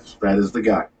 Yes, that is the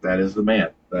guy. That is the man.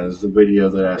 That is the video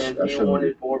that and I he showed you.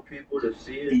 wanted more people to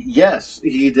see it. Yes,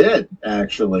 he did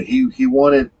actually. He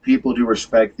wanted people to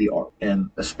respect the art, and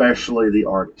especially the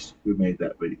artist who made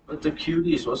that video. But the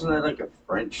cuties, wasn't that like a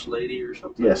French lady or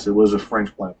something? Yes, it was a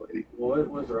French black lady. What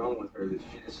was wrong with her that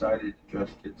she decided to dress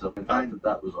kids up and thought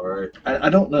that was alright? I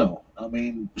don't know. I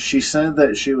mean, she said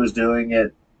that she was doing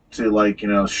it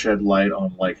to shed light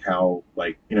on how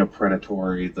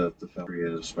predatory the film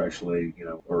is, especially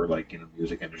or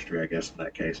music industry, I guess in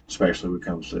that case, especially when it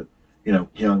comes to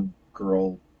young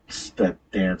girls that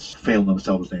dance, film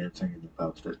themselves dancing and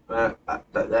post it.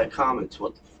 That comments,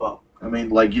 what the fuck? I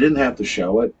mean, you didn't have to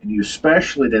show it, and you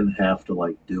especially didn't have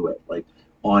to do it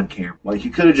on camera. You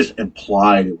could have just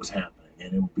implied it was happening,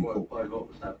 and it would be cool What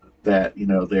was happening? that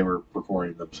they were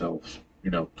recording themselves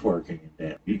twerking and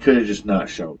dancing. You could have just not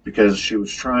shown, because she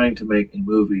was trying to make a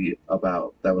movie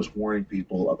that was warning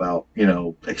people about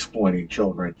exploiting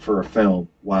children for a film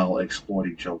while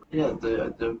exploiting children. Yeah,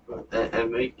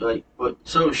 and make but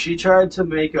so she tried to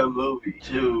make a movie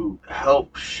to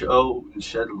help show and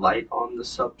shed light on the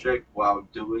subject while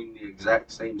doing the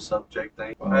exact same subject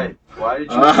thing. Hey, why did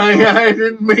you? I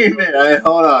didn't mean it.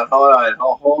 Hold on.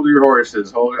 Hold your horses.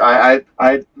 Hold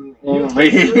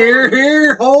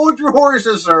your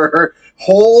horses, sir.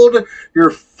 Hold your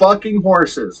fucking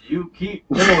horses. You keep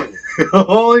doing it.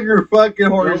 Hold your fucking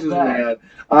horses, Go back. man.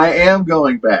 I am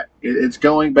going back. It's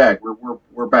going back. We're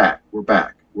back. We're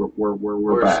back.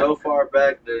 We're back. So far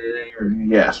back that it ain't hurt.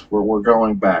 Yes, we're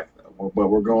going back, but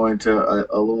we're going to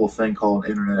a little thing called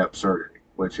internet absurdity,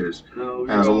 which is No,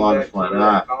 has a you're lot going of fun. back to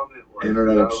where that comment was.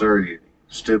 internet No, absurdity.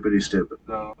 Stupid.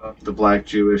 No, The black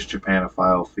Jewish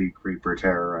Japanophile feed creeper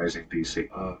terrorizing DC.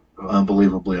 no,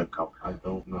 Unbelievably uncomfortable. I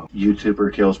don't know.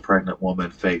 YouTuber kills pregnant woman,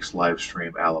 fakes live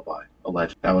stream alibi.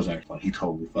 Alleged. That was actually, he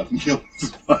totally fucking killed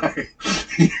his wife.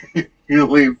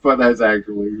 That's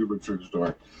actually a true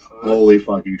story. Holy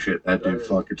fucking shit, that dude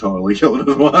fucking totally killed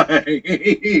his wife. That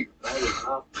is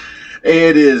not.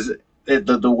 It is,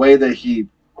 the way that he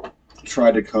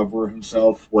tried to cover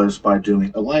himself was by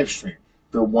doing a live stream.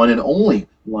 The one and only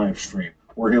live stream,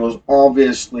 where it was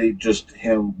obviously just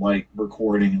him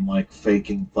recording and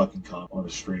faking fucking content on a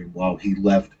stream while he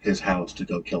left his house to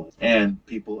go kill it. And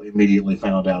people immediately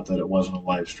found out that it wasn't a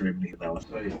live stream.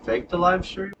 So he faked the live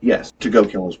stream? Yes, to go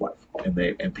kill his wife.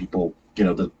 And people,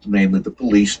 mainly the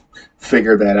police,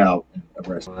 figured that out and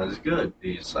arrested him. Well, that is good.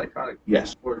 He's psychotic.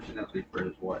 Yes. Fortunately for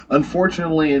his wife.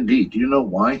 Unfortunately, indeed. Do you know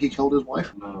why he killed his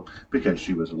wife? No. Because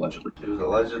she was allegedly. She was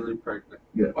allegedly pregnant.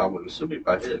 Yeah. I would assume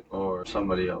by him or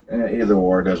somebody else. Either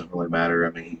or, it doesn't really matter.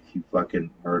 I mean, he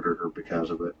fucking murdered her because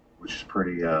of it. which is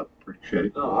pretty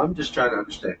shitty. No, I'm just trying to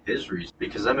understand his reason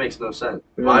because that makes no sense.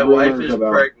 There's My wife rumors is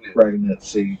about pregnant.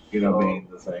 Pregnancy, you know, So- being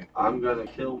the thing. I'm gonna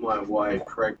kill my wife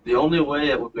pregnant. The only way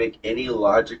it would make any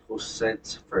logical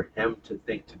sense for him to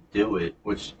think to do it,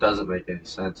 which doesn't make any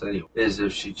sense anyway, is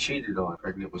if she cheated on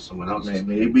pregnant with someone else.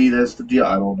 Maybe that's the deal.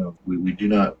 I don't know. We do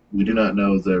not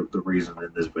know the reason in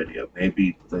this video.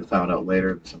 Maybe they found out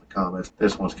later. It's in the comments.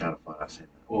 This one's kind of fun. I've seen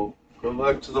that. Well, go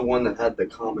back to the one that had the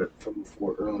comment from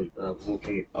before earlier. I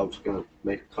was gonna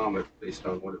make a comment based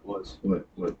on what it was. What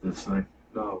this thing?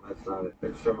 No, that's not it.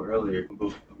 It's from earlier.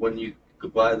 When you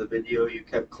could buy the video, you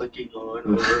kept clicking on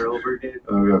over and over again.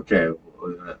 Okay.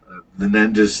 The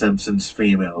Ninja Simpsons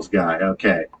females guy.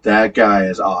 Okay, that guy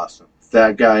is awesome.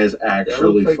 That guy is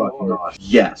actually like fucking Mark. awesome.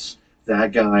 Yes,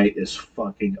 that guy is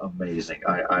fucking amazing.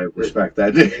 I respect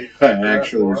that dude. I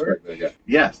actually Mark? respect that guy.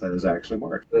 Yes, that is actually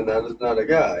Mark. Then that is not a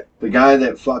guy. The guy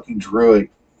that fucking drew it,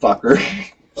 fucker.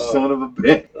 Oh. Son of a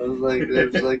bitch. I was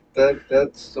like,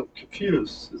 that's, I'm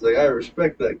confused. It's like, I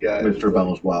respect that guy. Mr.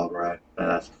 Bell's Wild Ride.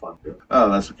 That's a fun film. Oh,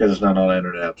 that's because it's not on the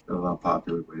internet. It's on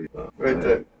popular video. Right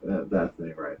there. That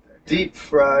thing right there. Deep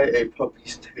fry a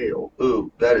puppy's tail.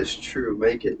 Ooh, that is true.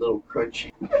 Make it a little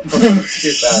crunchy. Fucking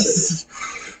shit out of it.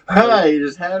 Hi, you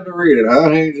just had to read it, huh?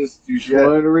 You just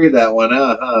wanted to read that one,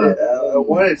 huh? Yeah, I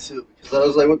wanted to because I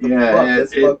was like, what the Yeah, fuck?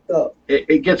 That's fucked up.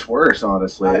 It gets worse,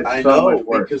 honestly. I It's so know, much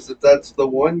worse. because if that's the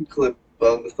one clip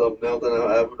on the thumbnail, then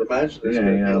I would imagine it's Yeah,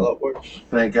 going to yeah. be a lot worse.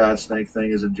 Thank God Snake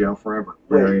Thing is in jail forever.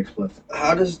 Very explicit.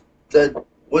 How does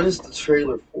what is the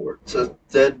trailer for? It says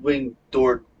Deadwing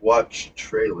Dork Watch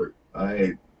trailer.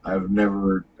 I've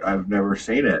never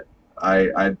seen it.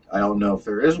 I don't know if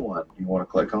there is one. You want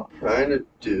to click on? Kind of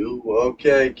do.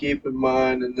 Okay, keep in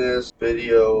mind in this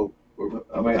video.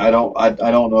 I mean, I don't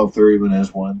know if there even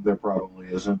is one. There probably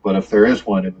isn't. But if there is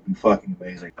one, it would be fucking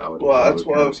amazing. Well, that's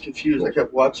why I was confused. I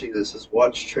kept watching this as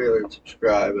watch trailer and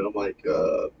subscribe, and I'm like,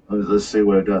 Let's see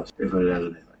what it does. If it has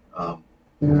anything.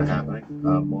 Is it happening?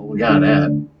 Well, we got an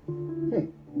ad.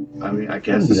 I mean, I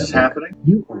guess this is happening.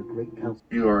 You are a great counselor.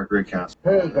 You are a great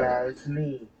counselor. Hey guys,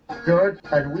 me, George,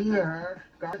 and we have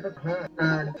got the pen,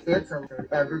 and it's a than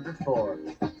ever before.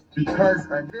 Because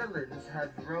our villains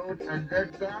have grown and they're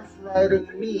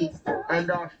gaslighting me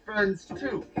and our friends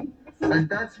too. And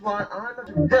that's why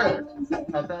I'm upset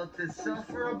about this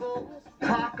sufferable,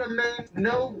 cockamamie,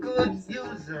 no good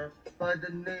user by the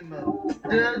name of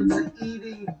Dead's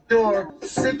Eating Dork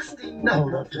 69.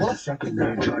 Hold up just a second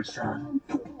there, George-san.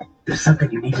 There's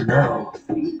something you need to know.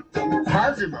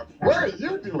 Kazuma, what are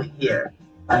you doing here?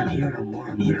 I'm here to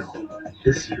warn you.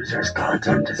 This user's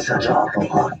content is such awful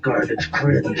hot garbage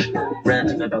cringe.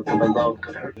 Ranting about them alone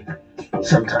could hurt you.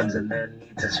 Sometimes a man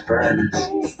needs his friends.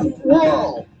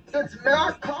 Whoa! It's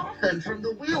Matt Coffin from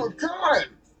the Wheel of Time!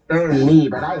 Burn me,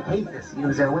 but I hate this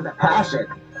user with a passion.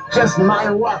 Just my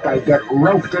luck, I get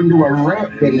roped into a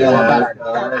rant video about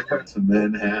a It's a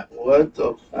Manhattan. what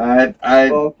the I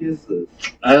fuck is this?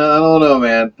 don't know,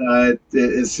 man.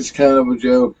 It's just kind of a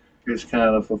joke. It's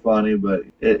kind of funny, but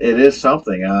it is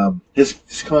something. His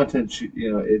content,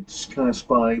 it's kind of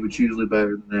spotty, but usually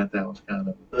better than that. That was kind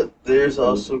of. But there's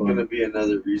also fun. going to be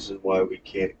another reason why we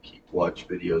can't keep watch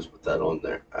videos with that on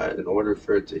there. In order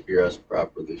for it to hear us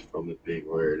properly from it being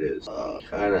where it is,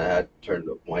 kind of had to turn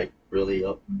the mic really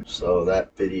up. So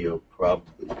that video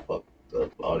probably fucked the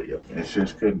audio. It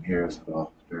just couldn't hear us at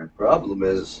all. Problem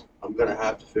is, I'm going to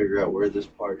have to figure out where this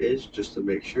part is just to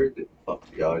make sure it didn't fuck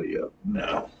the audio.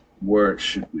 No. Where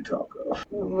should we talk of?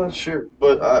 I'm not sure.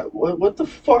 But what the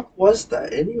fuck was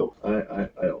that anyway? I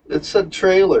don't. It said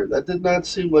trailer. That did not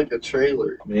seem like a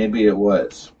trailer. Maybe it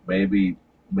was. Maybe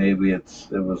it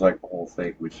was like the whole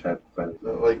thing. We just had to find it.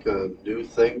 Not like a new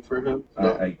thing for him.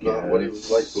 I Not what he was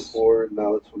guess. like before, and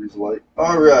now that's what he's like.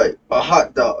 All right, a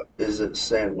hot dog. Is it a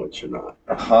sandwich or not?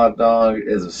 A hot dog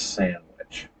is a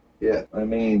sandwich. Yeah. I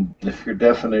mean, if your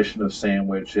definition of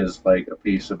sandwich is like a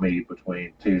piece of meat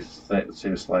between two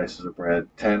slices of bread,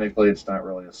 technically it's not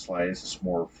really a slice, it's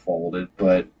more folded,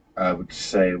 but I would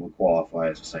say it would qualify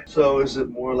as a sandwich. So is it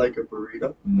more like a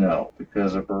burrito? No,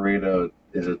 because a burrito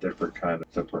is a different kind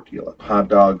of tortilla. Hot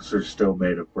dogs are still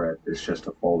made of bread. It's just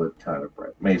a folded kind of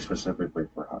bread, made specifically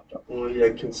for hot dogs. Well, yeah,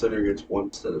 considering it's one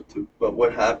instead of two. But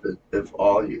what happens if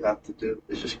all you have to do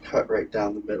is just cut right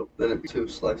down the middle? Then it'd be 2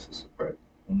 slices of bread.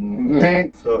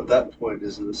 So at that point,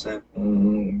 is it a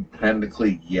sandwich?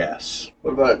 Technically, yes.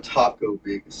 What about a taco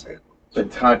being a sandwich? The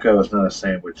taco is not a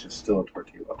sandwich, it's still a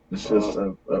tortilla. It's just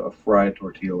a fried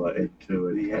tortilla into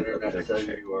a The internet chicken says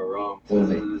shape. you are wrong. Well, Says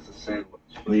the- it is a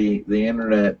sandwich. The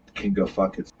internet can go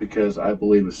fuck it because I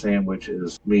believe a sandwich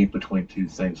is meat between two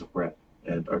things of bread.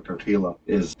 and our tortilla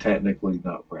is technically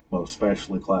not bread, most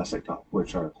especially classic top,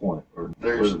 which are corn corn,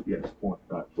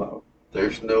 not flour.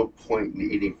 There's no point in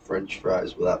eating French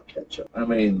fries without ketchup. I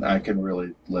mean, I can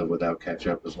really live without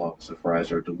ketchup as long as the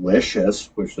fries are delicious,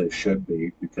 which they should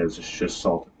be, because it's just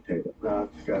salt and potato. No,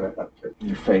 you gotta have ketchup.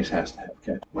 Your face has to have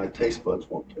ketchup. My taste buds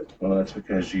won't get it. Well, that's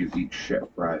because you eat shit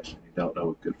fries and you don't know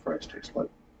what good fries taste like.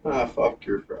 Ah, fuck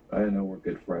your fries. I know where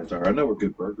good fries are. I know where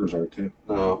good burgers are too.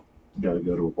 No. You gotta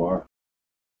go to a bar.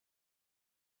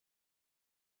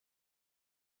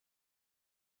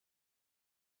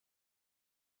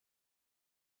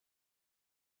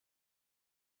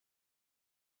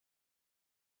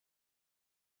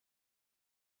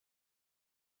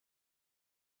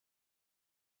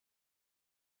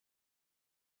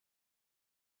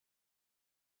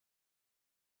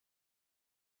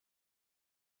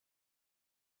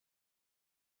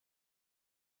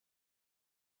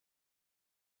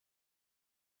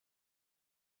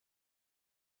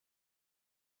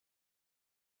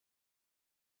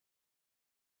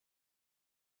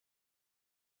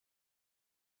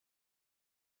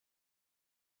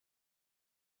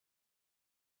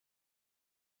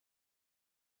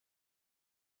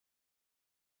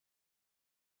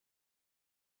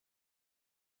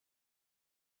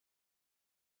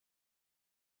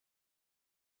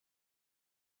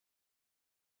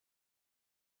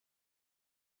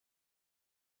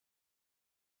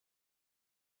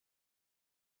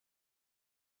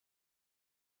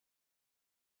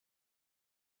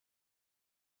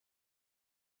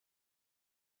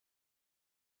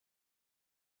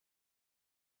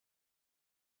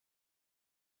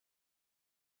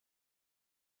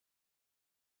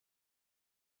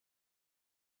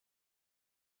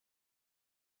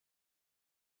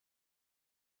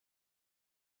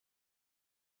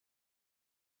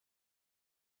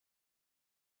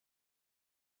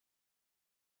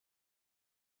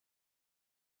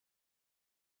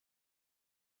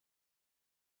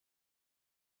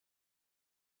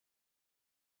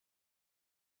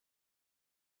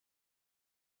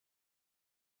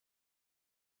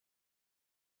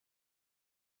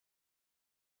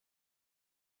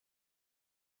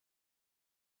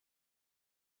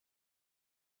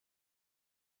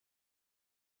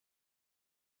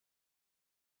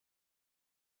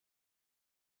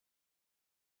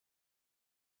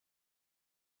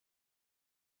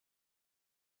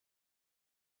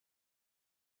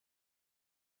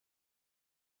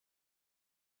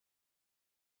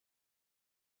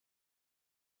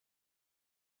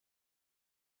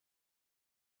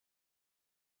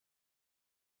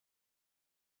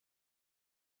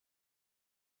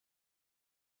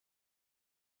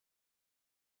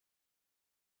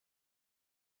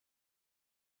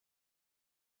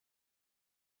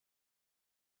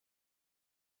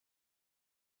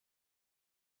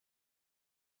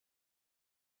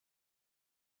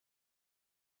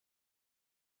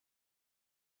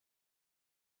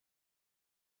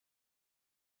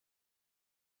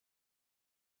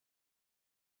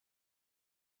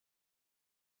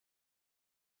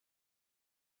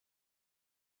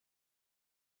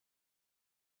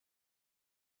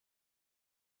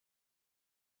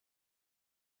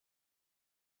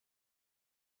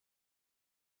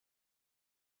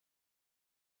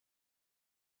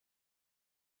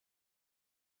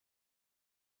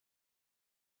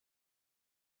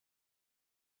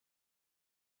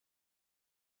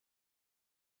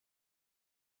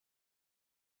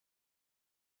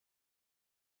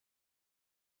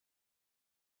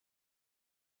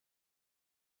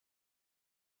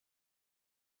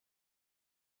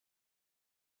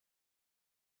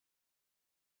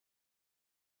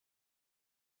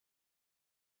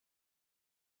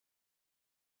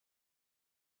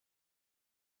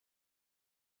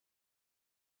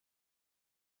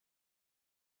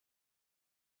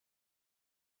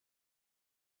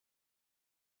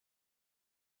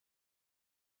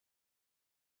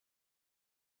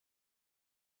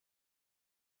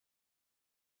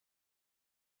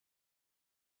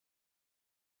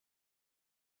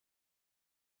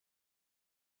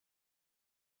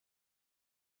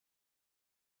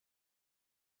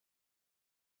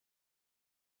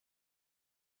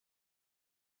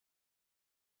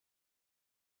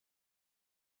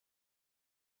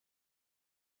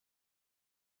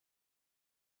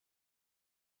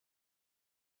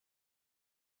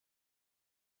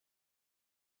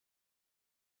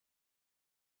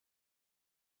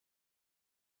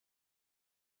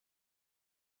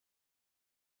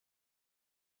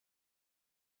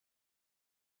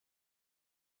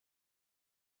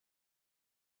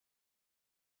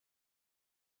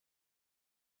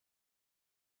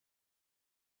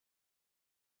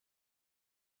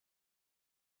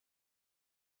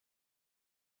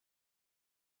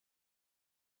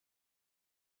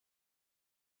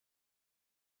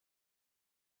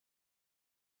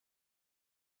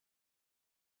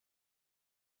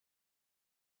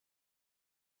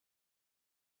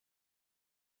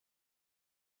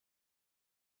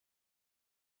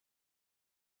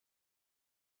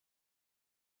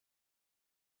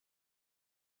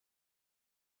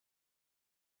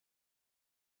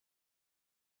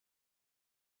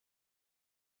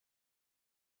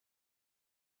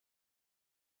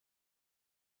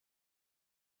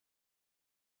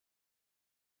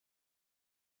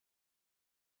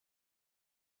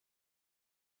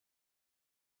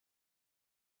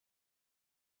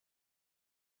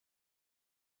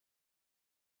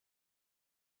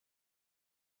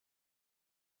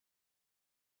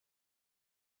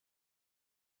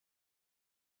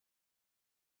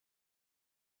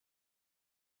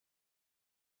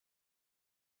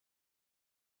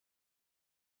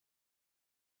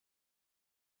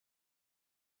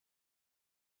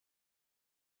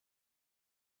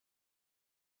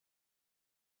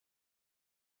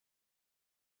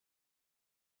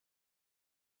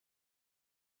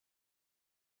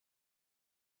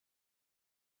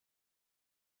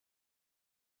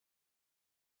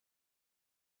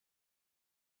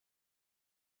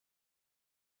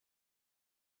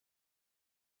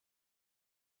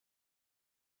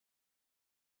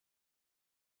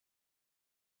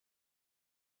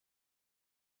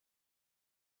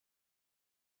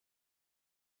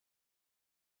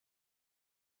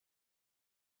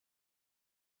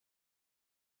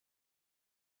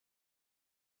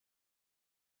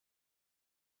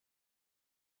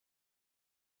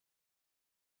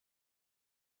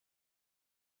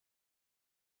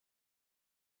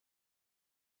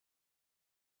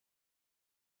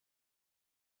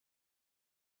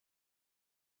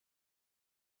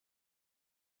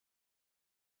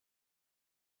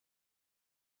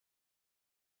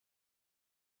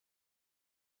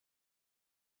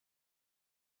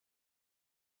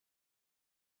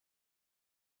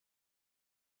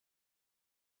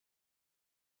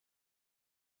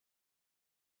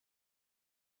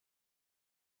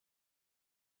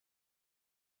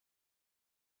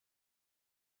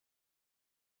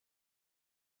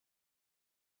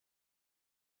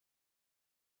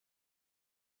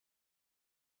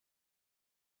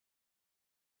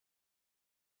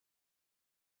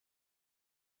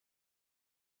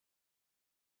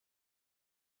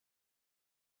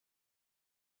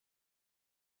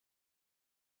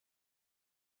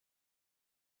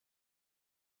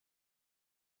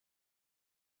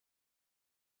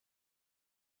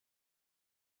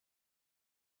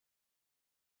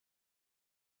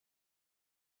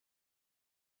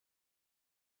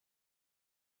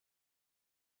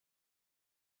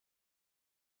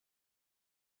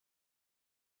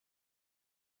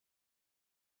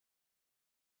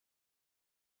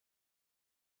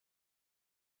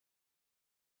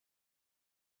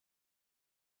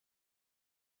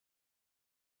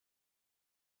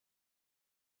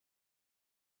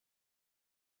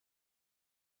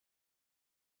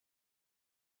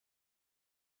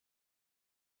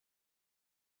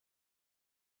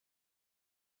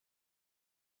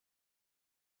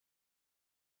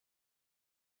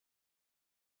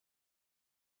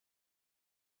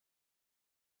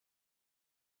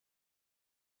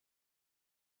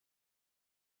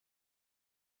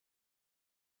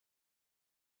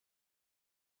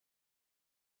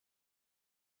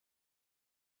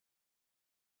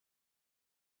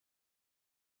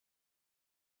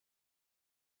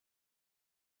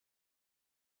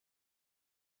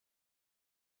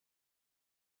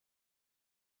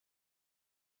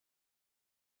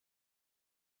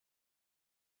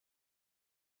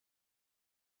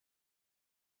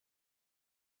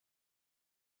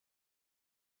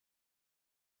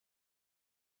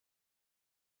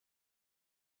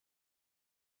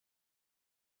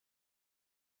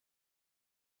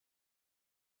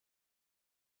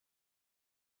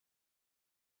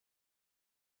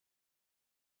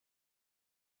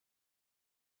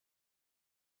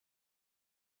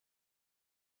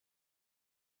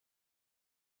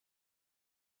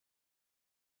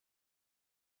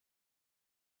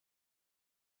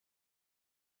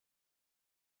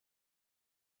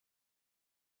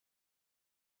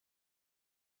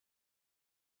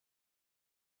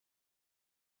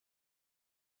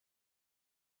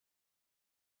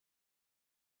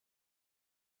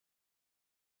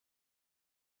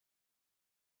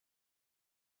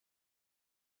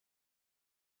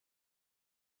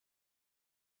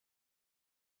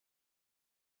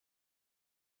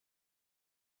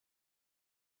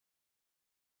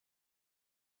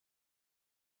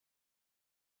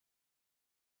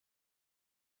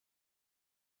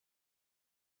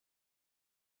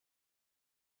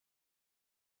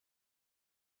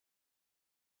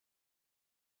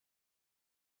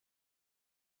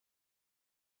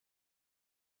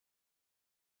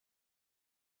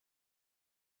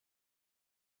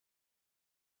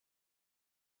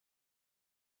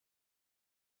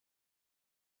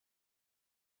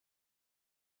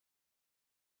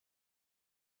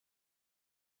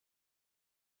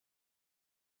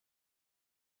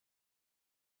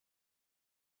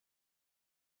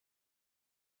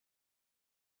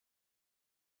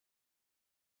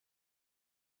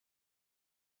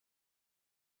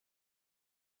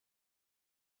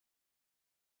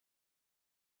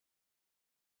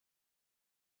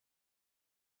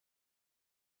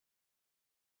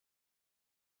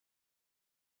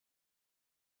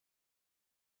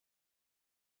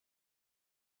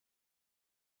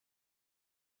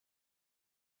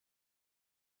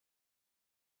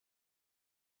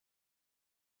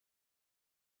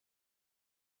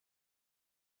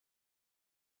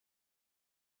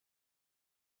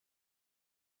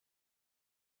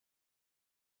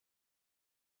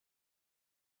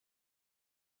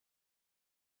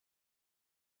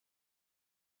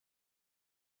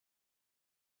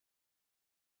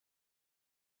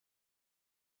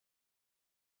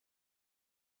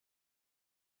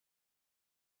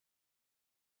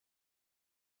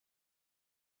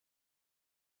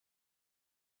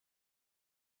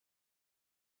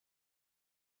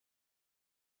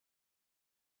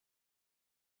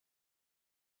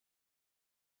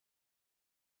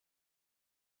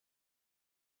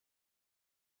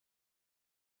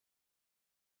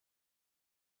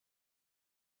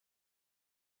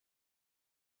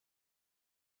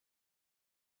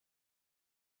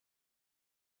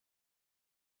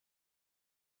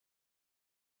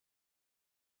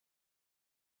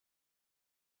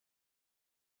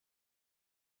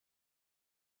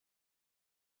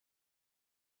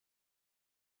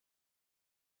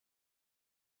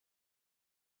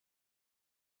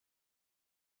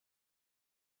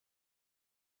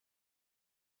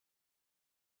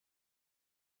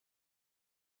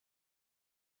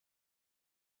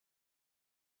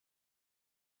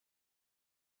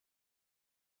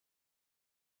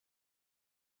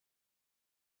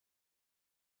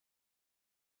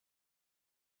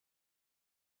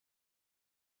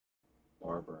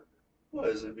 bar burger. What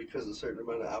is it? Because a certain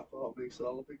amount of alcohol makes it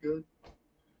all be good?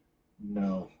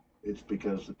 No, it's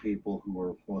because the people who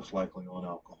are most likely on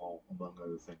alcohol, among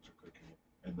other things, are cooking it,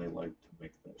 and they like to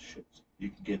make that shit. You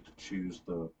can get to choose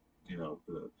the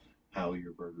how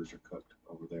your burgers are cooked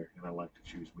over there, and I like to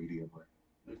choose medium rare.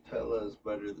 Nutella is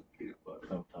better than peanut butter.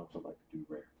 Sometimes I like to do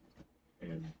rare,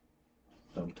 and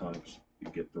sometimes you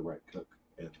get the right cook,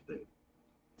 and they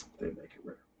make it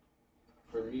rare.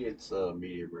 For me, it's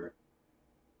medium rare.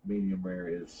 Medium rare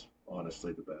is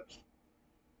honestly the best,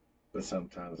 but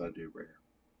sometimes I do rare,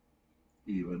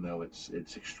 even though it's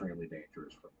extremely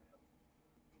dangerous for me.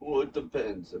 Well, it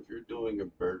depends. If you're doing a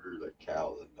burger like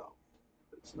cow, then no,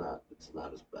 it's not. It's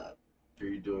not as bad. If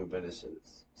you're doing venison,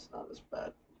 it's not as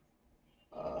bad.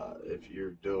 If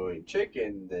you're doing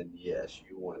chicken, then yes,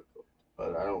 you want it cooked.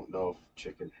 But I don't know if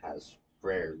chicken has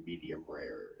rare, medium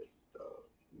rare, and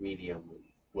medium and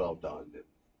well done, and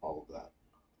all of that.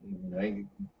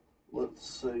 Let's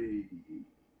see.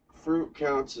 Fruit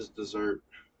counts as dessert.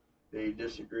 Do you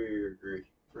disagree or agree?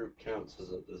 Fruit counts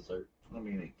as a dessert. I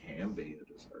mean, it can be a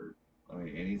dessert. I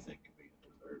mean, anything can be a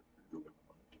dessert if you really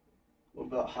want it to be. What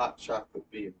about hot chocolate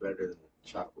being better than a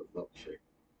chocolate milkshake?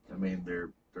 I mean,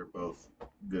 they're both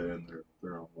good in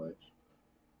their own ways.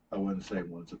 I wouldn't say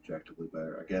one's objectively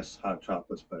better. I guess hot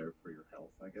chocolate's better for your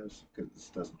health, I guess, because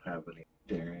it doesn't have any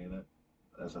dairy in it,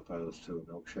 as opposed to a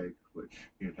milkshake, which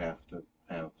you'd have to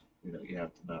have, you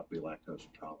have to not be lactose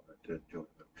intolerant to enjoy a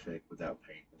milkshake without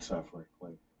pain and suffering.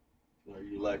 Like, Are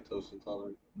you lactose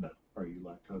intolerant? no. Are you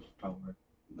lactose intolerant?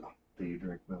 No. Do you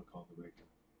drink milk on the regular?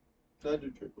 I do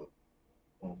drink milk.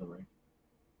 On the regular?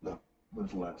 No.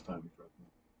 When's the last time you drank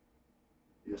milk?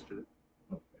 Yesterday.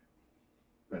 Okay.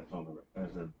 That's on the regular.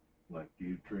 As in, like, do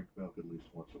you drink milk at least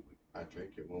once a week? I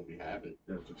drink it when we have it.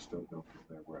 There's just still milk in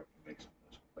there where I can make some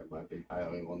mess. There might be. I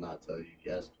will not tell you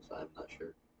yes because I'm not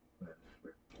sure. That's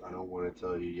fair. I don't want to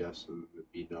tell you yes and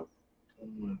it be no.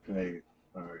 I'm gonna tell you.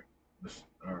 All right.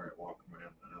 All right, Walker man.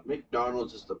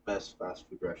 McDonald's is the best fast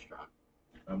food restaurant.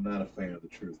 I'm not a fan of the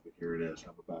truth, but here it is.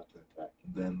 I'm about to attack.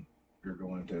 And then you're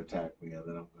going to attack me, and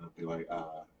then I'm going to be like,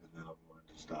 and then I'm going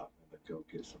to stop and then go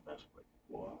get some Nesquik.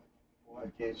 Why? Why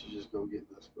can't you just go get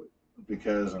this quick?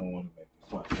 Because I want to make it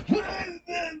fun.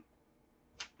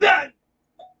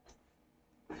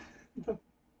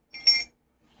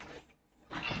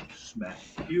 Smack.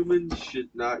 Humans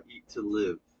should not eat to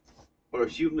live. Or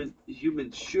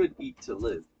humans should eat to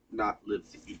live, not live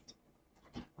to eat.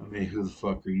 I mean, who the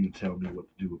fuck are you to tell me what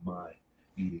to do with my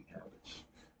eating habits?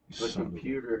 The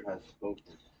computer has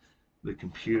spoken. The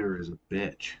computer is a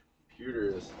bitch.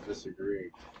 Computer is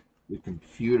disagreeing. The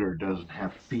computer doesn't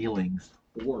have feelings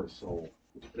or a soul.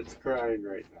 It's crying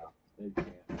right now. It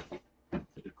can't.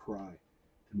 To cry,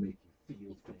 to make you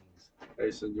feel things.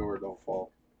 Hey, senor, don't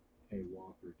fall. Hey,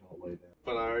 Walker, don't lay down.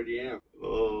 But I already am.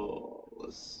 Oh,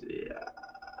 let's see.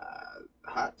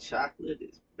 Hot chocolate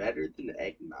is better than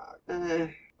eggnog.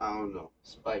 I don't know.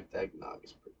 Spiked eggnog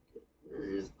is pretty good. Where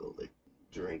is the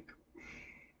drink?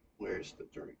 Where's the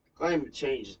drink? Climate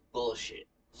change is bullshit.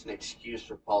 It's an excuse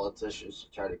for politicians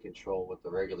to try to control what the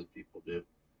regular people do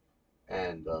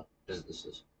and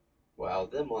businesses. While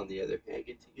them, on the other hand,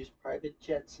 get to use private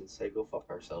jets and say, go fuck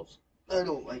ourselves. I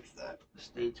don't like that. The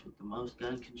states with the most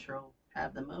gun control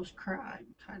have the most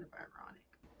crime. Kind of ironic.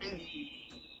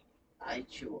 Hi,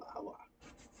 Chihuahua.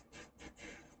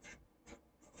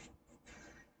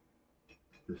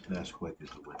 This Nesquik is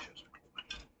delicious.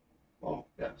 Oh,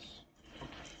 yes.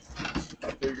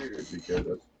 I figured it'd be good.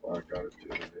 That's why I got it too.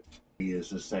 He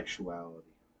is a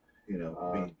sexuality,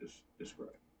 being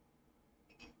described.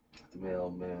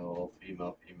 Male, male,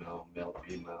 female, female, male,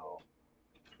 female.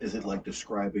 Is it like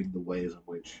describing the ways in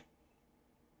which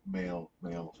males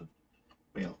and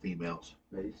male females?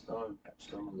 Based on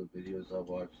some of the videos I've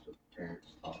watched of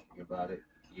parents talking about it,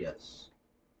 yes.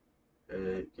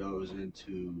 It goes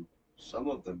into, some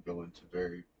of them go into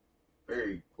very,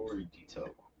 very gory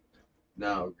detail.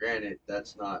 Now, granted,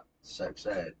 that's not sex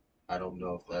ed. I don't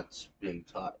know if that's being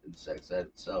taught in sex ed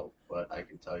itself, but I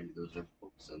can tell you those are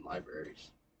books in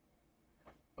libraries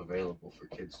available for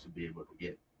kids to be able to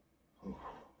get. Oh,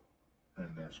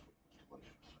 and Nesquik is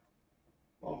delicious.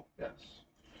 Oh, yes.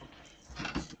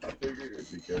 I figured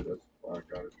it'd be good. That's why I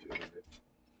got it too.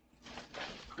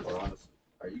 Or honestly,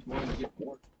 are you going to get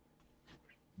more?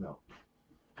 No.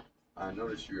 I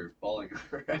noticed you're falling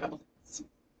around.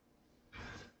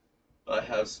 I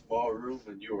have small room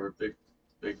and you are a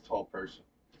big, tall person.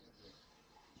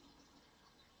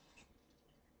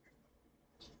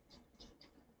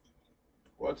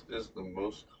 What is the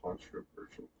most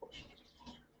controversial question?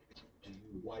 Do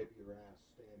you wipe your ass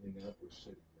standing up or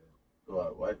sitting Do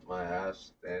I wipe my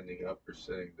ass standing up or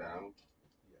sitting down?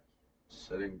 Yes.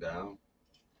 Sitting down.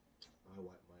 I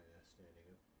wipe my ass standing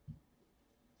up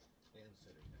and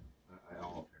sitting down. I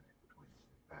alternate between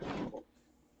back and forth.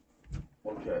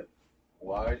 Okay.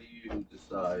 Why do you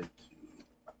decide to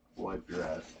wipe your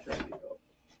ass standing up?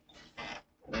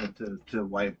 To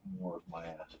wipe more of my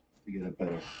ass to get a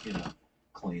better,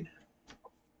 clean.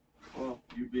 Well,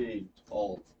 you being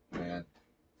tall, man,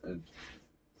 and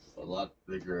a lot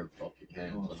bigger and fucking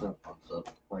hands Oh, than so- I punch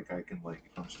up. Like I can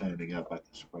if I'm standing up, I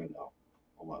can spread out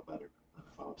a lot better than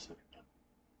if I was sitting down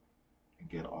and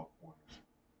get all corners.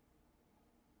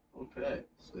 Okay,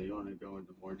 so you want to go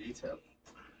into more detail.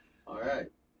 All right.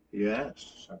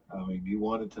 Yes, I mean you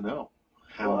wanted to know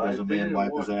how Well, does I a man didn't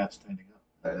wipe want- his ass standing up?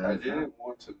 I didn't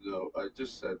want to know. I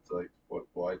just said, like,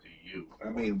 why do you? I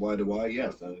mean, why do I?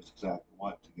 Yes, that is exactly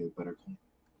why, to get better clean.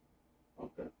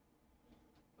 Okay.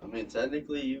 I mean,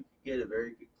 technically, you can get a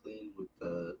very good clean with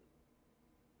the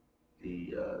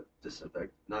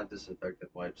not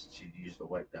disinfectant wipes that you use to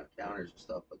wipe down counters and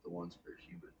stuff, but the ones for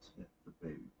humans. Yeah, the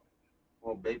baby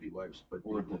Well, baby wipes, but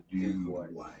or the dude dude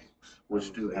wipes. wipes,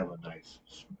 which do have a nice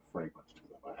fragrance to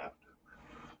them. I have to.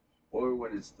 Or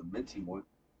when it's the minty one.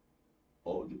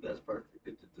 Oh, dude, that's perfect.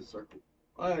 It did the circle.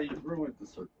 Ah, you ruined the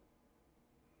circle.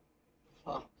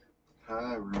 Fuck. How did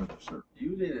I ruin the circle?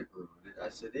 You didn't ruin it. I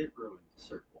said it ruined the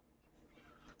circle.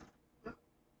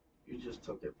 You just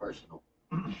took it personal.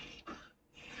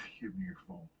 Give me your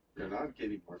phone. You're not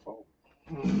getting my phone.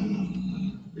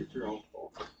 Get your own phone.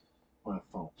 My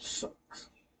phone sucks.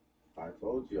 I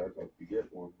told you I'd help you get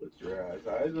one, but your ass.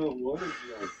 I don't want to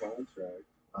be on contract.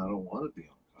 I don't want to be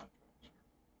on contract, sir.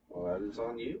 Well, that is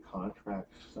on you.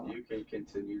 Contracts suck. You can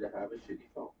continue to have a shitty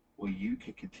phone. Well, you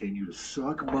can continue to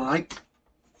suck my.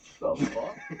 The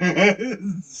fuck?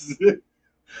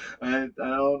 I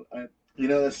don't.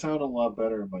 That sounded a lot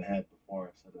better in my head before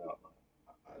I said it out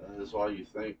loud. That is why you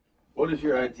think. What is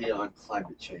your idea on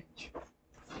climate change?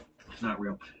 It's not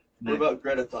real. What about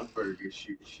Greta Thunberg? Is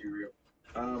she real?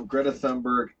 Greta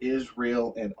Thunberg is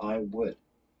real, and I would.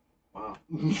 Wow.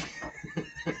 Yeah.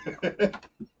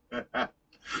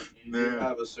 You do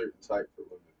have a certain type for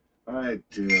women. I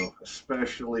do,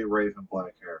 especially raven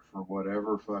black hair. For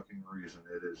whatever fucking reason,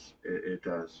 it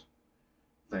does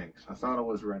things. I thought it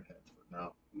was redheads, but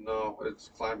no. No,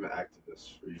 it's climate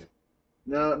activists for you.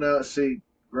 No. See,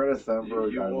 Greta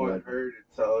Thunberg, You I want would. her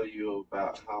to tell you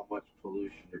about how much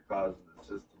pollution you're causing in the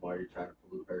system while you're trying to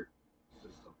pollute her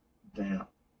system. Damn,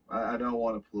 I don't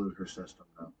want to pollute her system.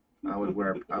 No, I would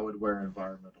wear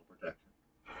environmental protection.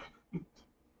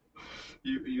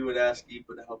 You would ask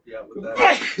Ipa to help you out with that.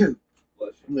 Bless you.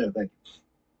 Yeah, thank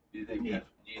Do you think Yeah.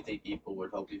 Ipa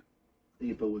would help you?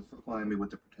 you. Ipa would supply me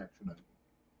with the protection I need.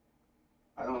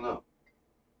 I don't know.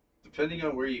 Depending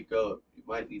on where you go, you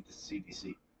might need the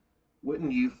CDC.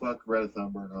 Wouldn't you fuck Greta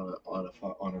Thunberg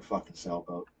on a fucking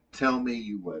sailboat? Tell me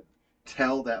you would.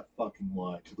 Tell that fucking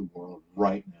lie to the world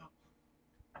right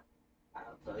now.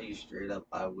 I'll tell you straight up,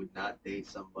 I would not date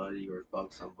somebody or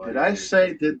fuck somebody. Did I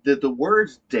say did the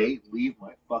words date leave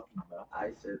my fucking mouth?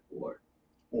 I said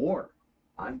Or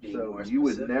I'm being so more you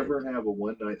would specific. never have a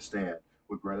one night stand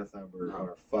with Greta Thunberg No. on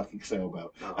a fucking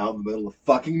sailboat No. out in the middle of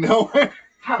fucking nowhere.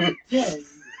 How dare you?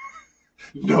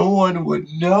 No one would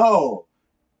know.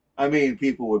 I mean,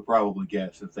 people would probably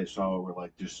guess if they saw her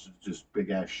like just big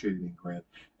ass shooting grin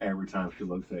every time she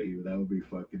looks at you. That would be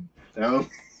fucking. That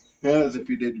was if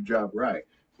you did your job right.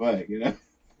 But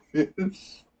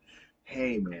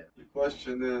hey man, The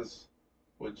question is,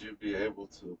 would you be able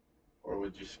to, or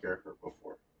would you scare her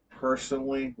before?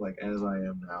 personally, like as I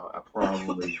am now, I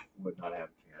probably would not have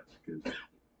a chance because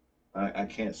I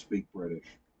can't speak British,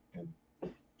 and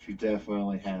she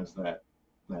definitely has that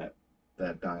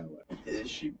dialect.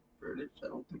 Is she British? I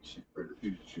don't think she's British.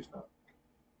 She's not.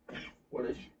 What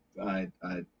is she?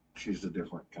 She's a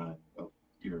different kind of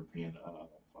European. I don't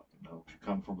fucking know. She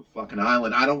come from a fucking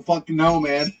island. I don't fucking know,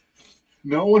 man.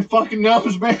 No one fucking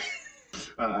knows, man.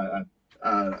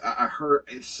 I heard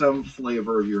it's some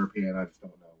flavor of European. I just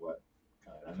don't know what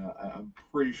kind. I'm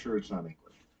pretty sure it's not English.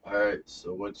 All right.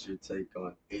 So, what's your take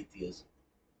on atheism?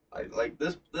 Like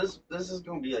this is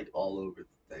gonna be like all over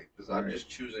the thing because I'm Right. just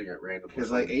choosing at random.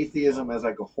 Because like atheism as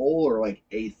like a whole, or like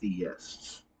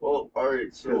atheists. Well, all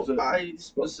right. So 'Cause I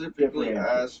specifically different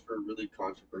answers. asked for really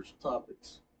controversial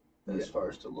topics as Yeah. far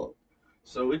as to look.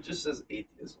 So it just says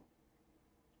atheism.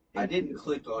 I didn't Atheism.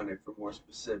 click on it for more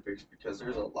specifics because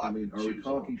there's a lot I mean, to are we choose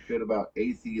talking shit about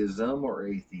atheism or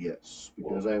atheists?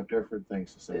 Because I have different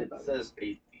things to on. say It about says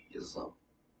atheism.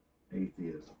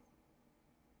 atheism.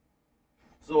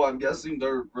 So I'm guessing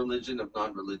they're religion of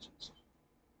non-religions.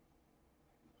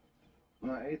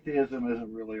 Atheism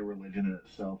isn't really a religion in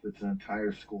itself. It's an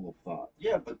entire school of thought.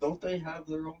 Yeah, but don't they have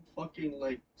their own fucking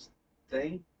like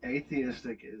thing?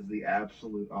 Atheistic is the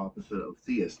absolute opposite of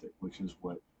theistic, which is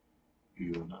what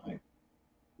you and I.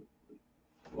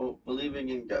 Well, believing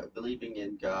in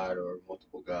God or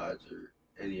multiple gods or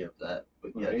any of that.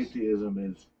 But Well, yes, atheism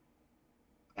is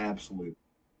absolute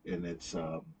in its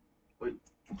Wait.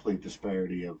 complete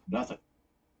disparity of nothing.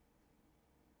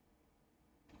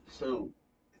 so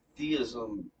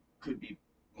theism could be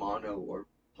mono or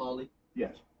poly.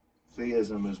 Yes,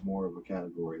 theism is more of a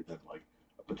category than like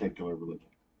a particular religion.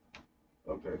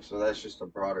 Okay, so that's just a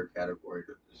broader category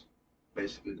to just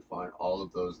basically define all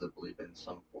of those that believe in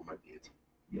some form of deity.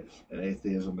 Yes, and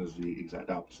atheism is the exact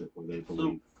opposite, where they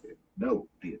believe in no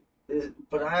deity.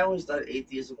 But I always thought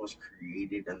atheism was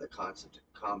created in the concept to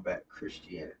combat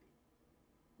Christianity.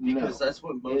 Because that's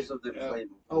what most of them claim.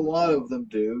 A lot of them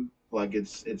do. Like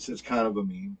it's kind of a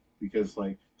meme because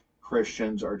like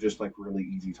Christians are just like really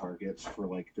easy targets for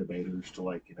like debaters to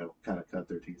like kind of cut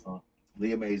their teeth on.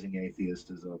 The Amazing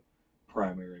Atheist is a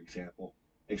primary example,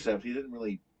 except he didn't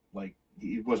really like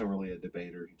he wasn't really a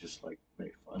debater. He just like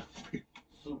made fun of people.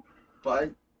 So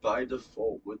by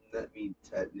default, wouldn't that mean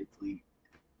technically,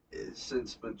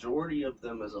 since majority of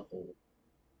them as a whole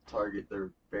target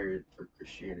their buried for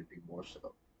Christianity more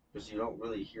so? Because you don't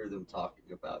really hear them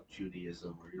talking about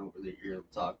Judaism, or you don't really hear them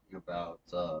talking about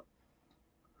the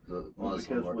Muslim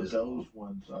Because or with Islam. those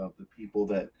ones, the people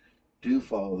that do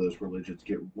follow those religions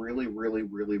get really, really,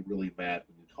 really, really mad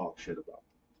when you talk shit about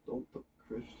them. Don't the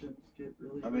Christians get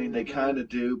really? I mean, really they mad? kind of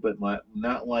do, but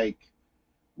not like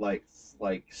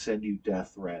send you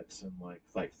death threats and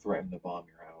like threaten to bomb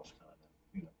your house kind of.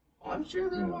 I'm sure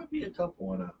there might be a couple.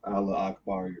 Wanna Allah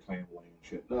Akbar your family and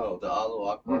shit. No, the Allahu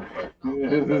Akbar part.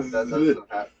 No, that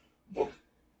doesn't happen. Well,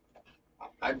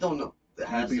 I don't know.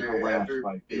 Has You'll be there harassed ever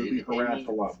by been you'll be harassed any?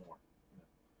 a lot more.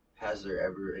 Has there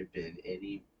ever been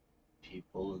any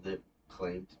people that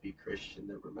claim to be Christian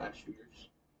that were mass shooters?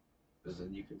 Because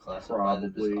then you can classify them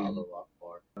as Probably. Allahu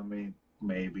Akbar. I mean,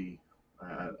 maybe.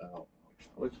 I don't know.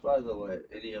 Which, by the way,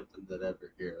 any of them that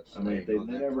ever hear us I mean, saying they on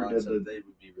that never did concept, the- they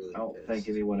would be really I don't pissed. think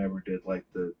anyone ever did like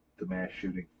the mass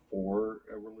shooting for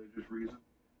a religious reason,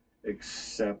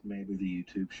 except maybe the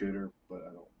YouTube shooter. But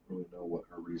I don't really know what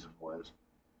her reason was.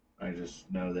 I just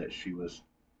know that she was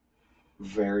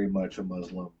very much a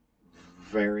Muslim,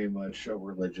 very much a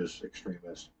religious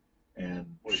extremist, and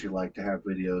she liked to have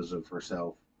videos of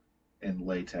herself in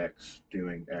latex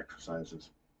doing exercises.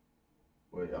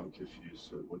 Wait, I'm confused.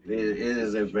 So what It do you mean?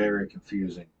 is a very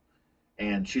confusing,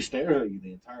 and she stares at you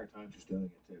the entire time she's doing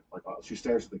it too. Like she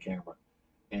stares at the camera,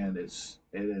 and it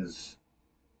is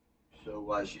So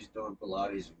while she's doing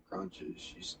Pilates and crunches,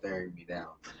 she's staring me down.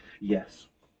 yes.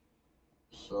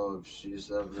 So if she's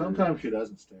ever Sometimes she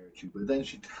doesn't stare at you, but then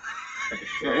she.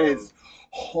 It's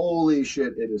holy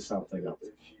shit! It is something else.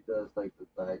 if she does like the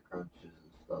thigh crunches and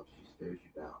stuff, she stares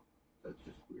you down. That's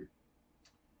just weird.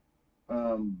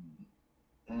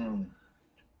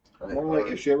 More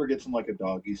like if she ever gets in like a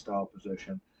doggy style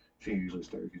position, she usually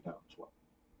stares you down as well.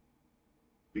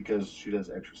 Because she does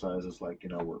exercises like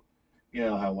where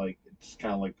how like it's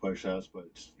kind of like push ups, but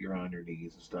you're on your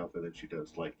knees and stuff, and then she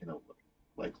does like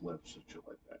like lifts and shit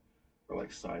like that, or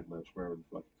like side lifts, whatever the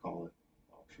fuck you call it.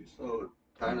 Oh, she's So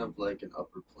kind of like an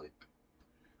upper plank.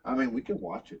 I mean, we can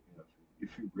watch it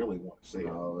if you really want to see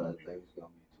No, it. that thing's gonna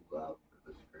be too loud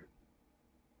for this screen.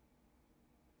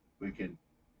 We could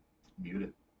mute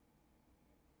it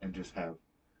and just have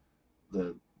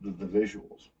the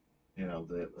visuals.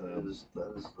 That is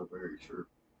very true.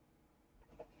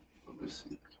 Let me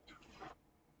see.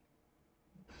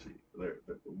 Let's see,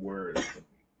 where is the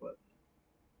mute button?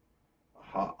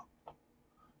 Aha!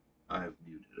 I have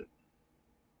muted it.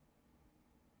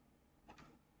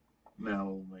 Now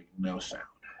it'll make no sound.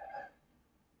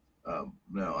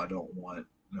 No, I don't want.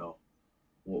 No.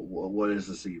 What is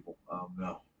this evil?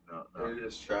 No. It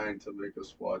is trying to make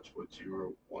us watch what you were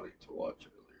wanting to watch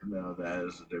earlier. No, that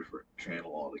is a different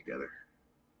channel altogether.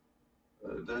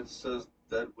 That says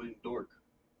Deadwing Dork.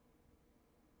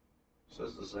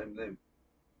 Says the same name.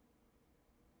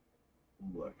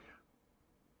 Look.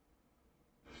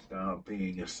 Stop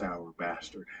being a sour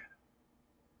bastard.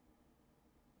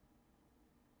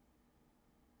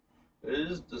 It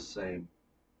is the same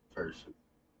person.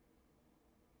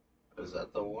 Is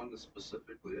that the one that's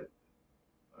specifically it?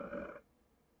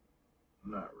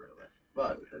 Not really.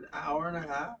 But an hour and a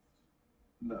half?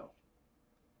 No.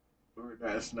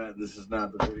 That's not. This is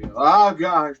not the video. Oh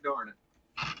gosh, darn it!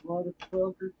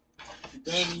 Motherfucker. You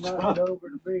done knocking over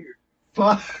the beer.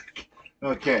 Fuck.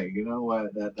 Okay, you know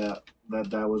what? That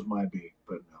was my beat,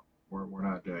 but no, We're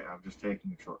not doing. I'm just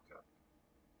taking a shortcut.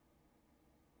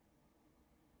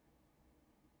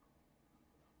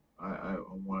 I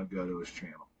want to go to his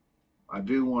channel. I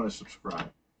do want to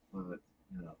subscribe, but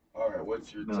you know, All right,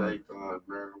 what's your No. take on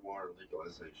marijuana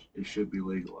legalization? it should be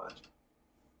legalized.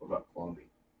 What about cloning?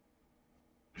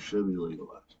 It should be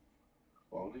legalized.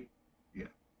 Cloning? Yeah.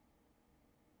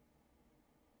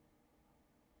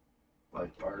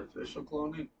 Like artificial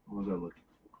cloning, What was I looking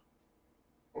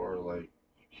or like for?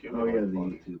 human Oh yeah, the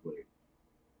cloning? YouTube lady.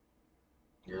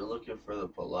 You're looking for the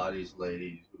Pilates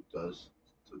lady who does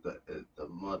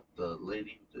the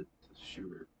lady who did the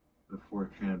shooter. The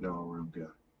 $400 room guy.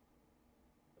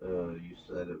 You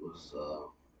said it was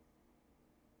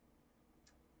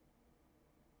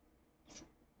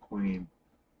Queen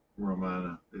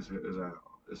Romana is kind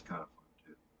of fun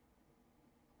too.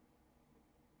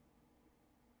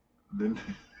 Then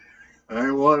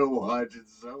I want to watch it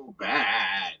so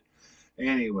bad.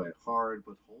 Anyway, hard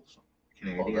but wholesome.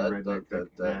 Canadian redneck cooking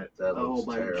that Oh looks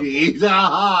my terrible. jeez!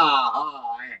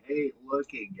 I hate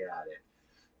looking at it.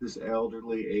 This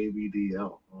elderly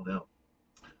ABDL. Oh no.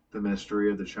 The mystery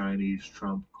of the Chinese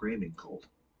Trump creaming cult.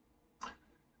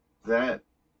 That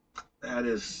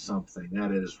is something.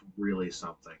 That is really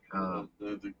something.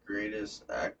 The greatest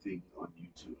acting on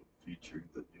YouTube featuring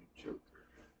the new Joker.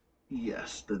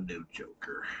 Yes, the new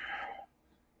Joker.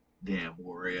 Damn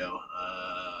Wario.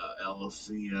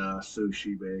 LLC,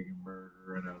 Sushi Bacon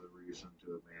Burger, another reason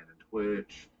to abandon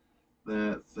Twitch.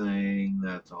 That thing,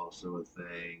 that's also a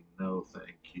thing. No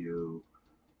thank you.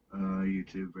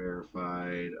 YouTube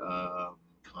verified.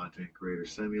 Content Creator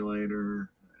Simulator.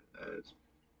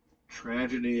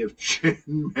 Tragedy of Chin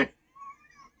Man.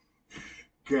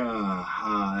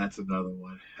 God, that's another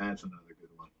one. That's another good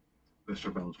one.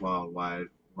 Mr. Bones Wild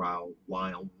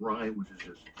Rhyme, which is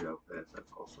just a joke. That's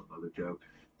also another joke.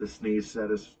 The sneeze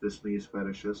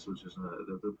fetishist, which is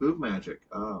the poop magic.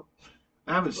 I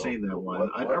haven't seen that one.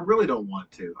 I really don't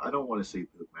want to. I don't want to see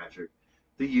poop magic.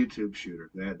 The YouTube shooter.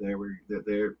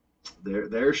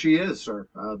 There she is, sir.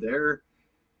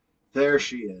 There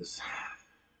she is.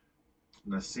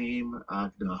 Nassim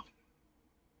Agna.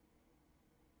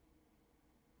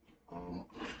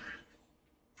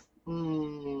 The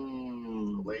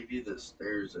lady that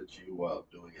stares at you while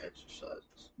doing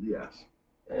exercises. Yes.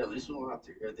 Hey, at least we don't have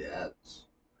to hear the ads.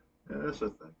 Yeah, that's the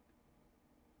thing.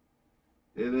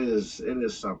 It is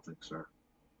something, sir.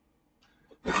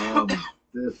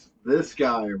 This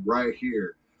guy right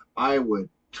here, I would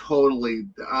totally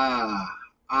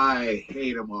I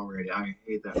hate him already. I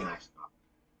hate that mascot.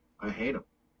 I hate him.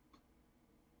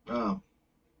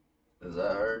 Is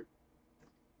that her?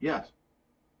 Yes.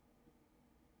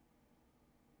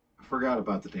 I forgot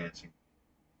about the dancing.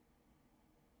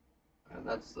 And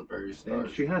that's the very start.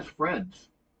 And she has friends,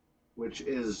 which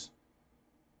is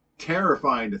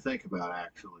terrifying to think about,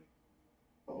 actually.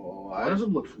 Oh, One of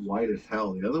them looks white as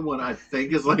hell. The other one, I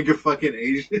think, is like a fucking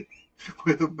Asian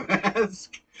with a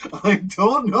mask. I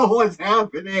don't know what's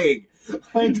happening.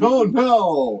 I don't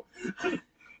know.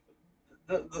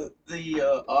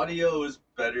 The audio is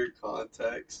better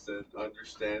context and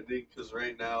understanding because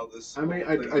right now this. I mean,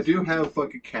 I do have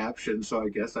fucking captions, so I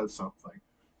guess that's something.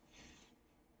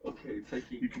 Okay,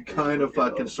 You can kind of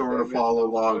fucking sort of follow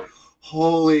along.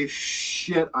 Holy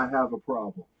shit, I have a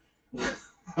problem.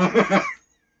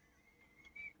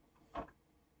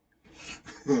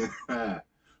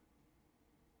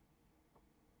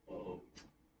 Oh,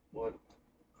 what?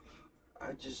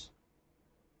 I just.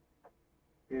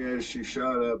 Yeah, she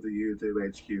shot up the YouTube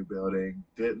HQ building.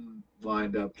 Didn't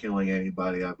wind up killing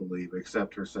anybody, I believe,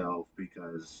 except herself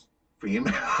because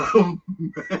female.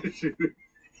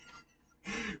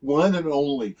 One and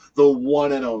only. The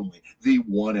one and only. The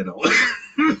one and only.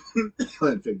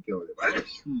 Clinton killed anybody.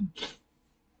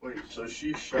 Wait, so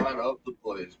she shot up the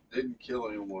place, didn't kill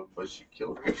anyone, but she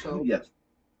killed herself? Yes.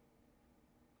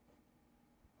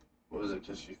 Was it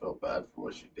because she felt bad for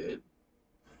what she did?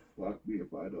 Fuck me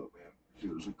if I know, man. She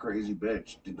was a crazy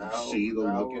bitch. Did Now, you see the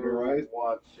now look in her we're eyes?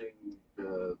 watching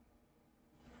the.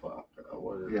 Fuck.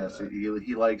 What is Yes, that?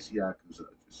 he likes Yakuza.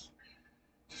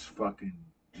 Just fucking,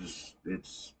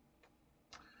 it's.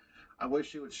 I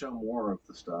wish he would show more of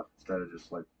the stuff instead of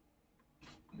just like,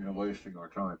 wasting our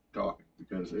time talking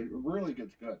because it really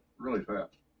gets good really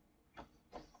fast.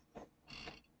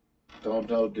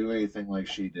 Don't do anything like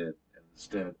she did.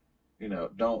 Instead,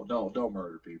 don't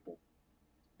murder people.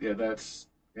 Yeah,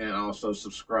 and also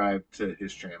subscribe to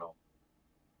his channel.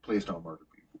 Please don't murder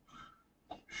people.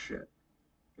 Shit.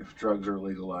 If drugs are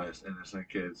legalized, innocent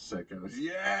kids, sickos.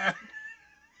 Yeah.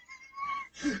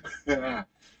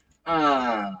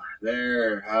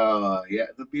 There. Yeah,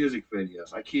 the music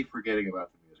videos. I keep forgetting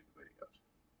about the music videos.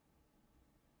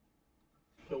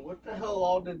 So what the hell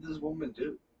all did this woman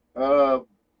do?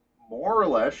 More or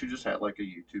less, she just had like a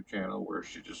YouTube channel where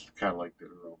she just kind of like did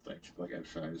her own thing. She like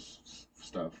exercise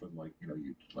stuff and like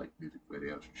you like music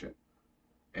videos and shit.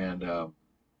 And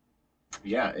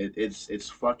yeah, it's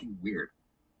fucking weird.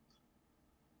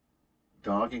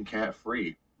 Dog and cat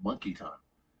free monkey time.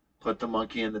 Put the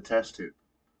monkey in the test tube.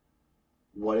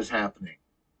 What is happening?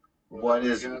 What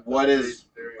is?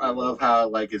 I love how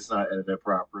like it's not edited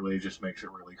properly. It just makes it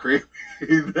really creepy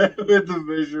with the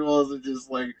visuals and just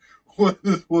like what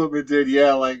this woman did.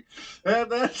 Yeah, like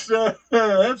that's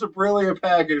a brilliant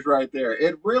package right there.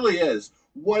 It really is.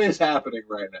 What is happening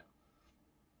right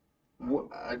now?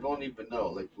 I don't even know.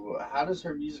 Like, how does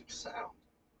her music sound?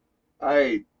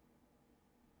 I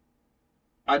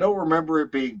don't remember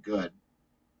it being good.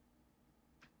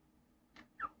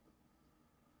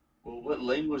 Well, what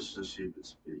language does she even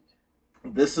speak?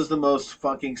 This is the most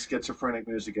fucking schizophrenic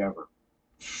music ever.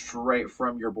 Straight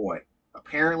from your boy.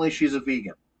 Apparently she's a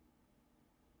vegan.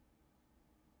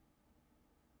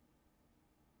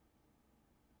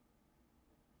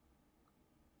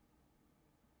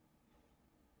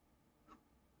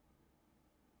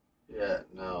 Yeah,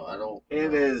 no, I don't.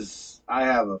 It know. is. I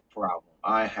have a problem.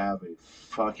 I have a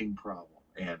fucking problem.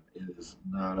 And it is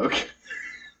not okay.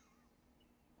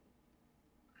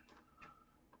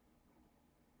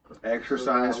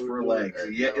 Exercise So now for we're legs.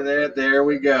 doing- Yeah, now there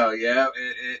we go. Yeah,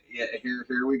 yeah.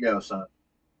 Here we go, son.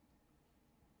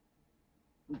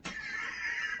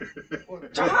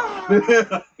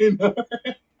 You know?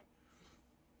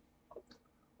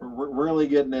 We're really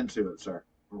getting into it, sir.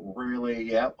 Really,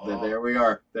 yep. There we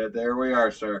are. There we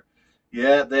are, sir.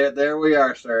 Yeah, there we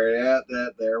are, sir. Yeah,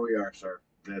 there we are, sir.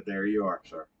 There you are,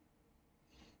 sir.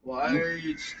 Why are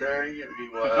you staring at me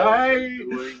while I you're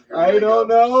doing your I leg don't up?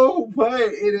 know, but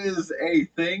it is a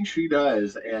thing she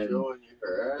does, You're and showing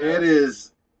her ass. it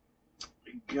is.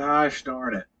 Gosh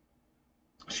darn it,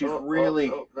 she's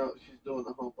really. Oh, no, she's doing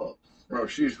the hump ups. Bro,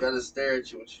 She's she's got to stare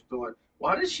at you when she's doing.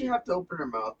 Why does she have to open her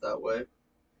mouth that way?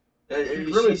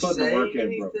 Is really she putting the work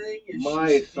saying in, bro. anything? Is My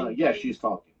she son, speaking? yeah, she's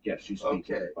talking. Yes, she's speaking.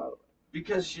 Okay. By the way,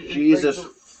 Because Jesus like,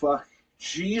 fuck,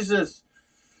 Jesus.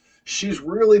 She's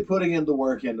really putting in the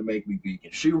work in to make me vegan.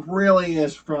 She really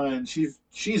is trying.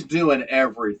 She's doing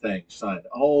everything, son.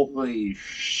 Holy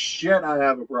shit, I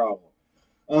have a problem.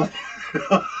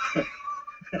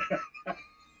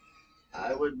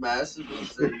 I would massively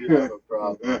say you have a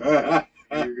problem.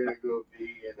 You're gonna go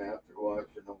vegan after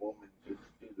watching a woman just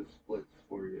do the splits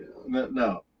for you.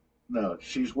 No.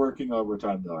 She's working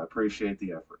overtime though. I appreciate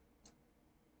the effort.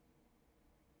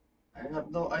 I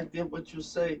have no idea what you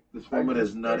say. This woman I is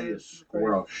just nutty gotta as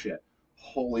squirrel shit.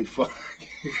 Holy fuck.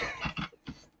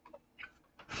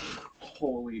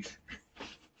 Holy.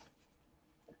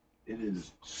 It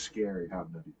is scary how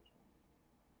nutty.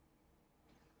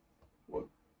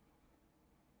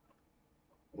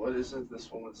 What isn't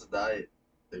this woman's diet?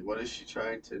 Like, what is she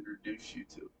trying to introduce you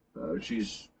to?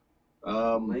 She's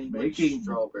Language making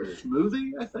strawberry. a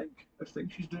smoothie. I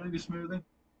think she's doing a smoothie.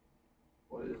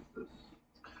 What is this?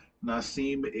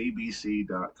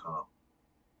 NasimABC.com.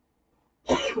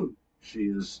 She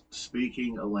is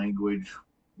speaking a language,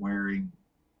 wearing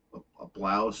a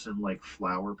blouse and like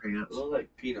flower pants. It looks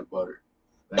like peanut butter.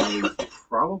 That is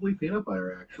probably peanut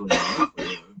butter, actually. Honestly,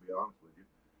 to be honest with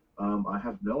you, I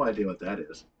have no idea what that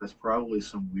is. That's probably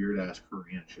some weird ass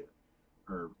Korean shit.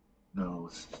 Or no,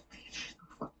 it's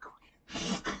fucking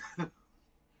Korean.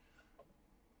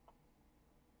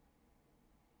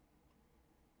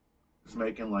 It's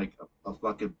making like a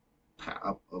fucking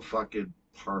a fucking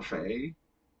parfait.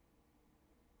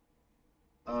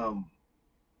 Um,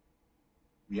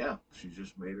 yeah, she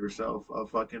just made herself a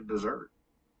fucking dessert,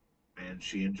 and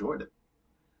she enjoyed it.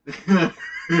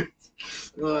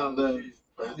 Well,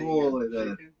 holy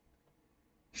that.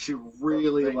 She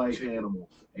really likes animals,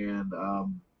 and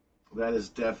that is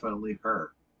definitely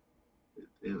her. It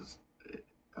is.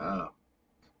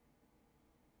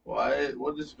 Why?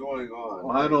 What is going on?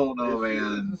 Well, I don't know,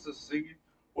 man. Is this a singing?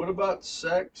 What about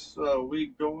sex? We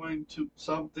going to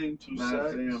something to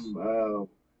sex?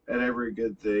 At every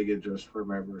good thing, and just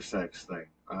remember sex thing.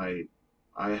 I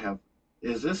have.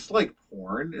 Is this like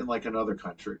porn in like another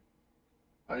country?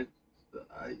 But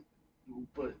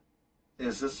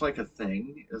Is this like a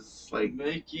thing? Is like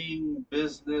making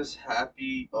business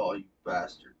happy. Oh, you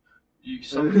bastard! You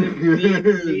need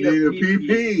need a a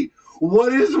PP.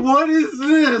 What is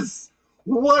this?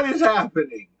 What is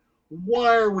happening?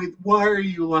 Why are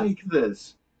you like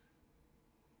this?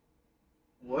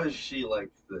 Was she like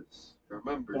this?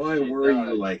 Remember, Why she were died.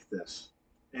 you like this?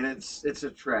 And it's a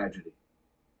tragedy.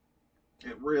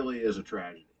 It really is a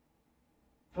tragedy.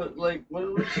 But like,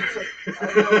 what was she say?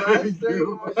 The last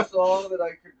thing I saw that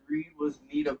I could read was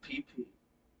 "Need a Pee Pee."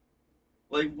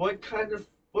 Like,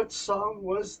 what song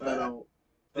was I that? don't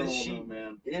That know, she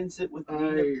man. ends it with I-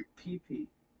 "Need a Pee Pee."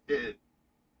 It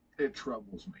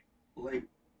troubles me. Like,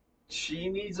 she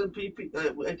needs a pee pee.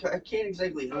 I can't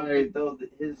exactly help I- it though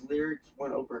that his lyrics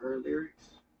went over her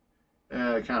lyrics.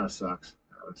 It kind of sucks,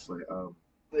 honestly.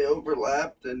 They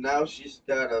overlapped, and now she's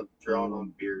got a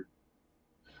drawn-on beard.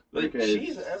 Like Okay.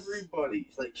 she's everybody.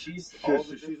 Like she's all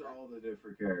the She's all the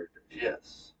different characters.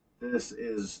 yes. This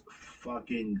is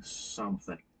fucking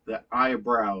something. The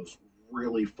eyebrows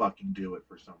really fucking do it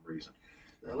for some reason.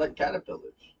 They're like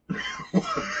caterpillars.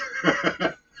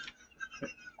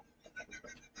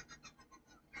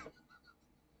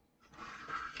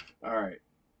 All right.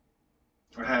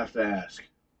 I have to ask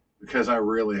because I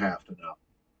really have to know.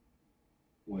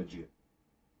 Would you?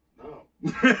 No.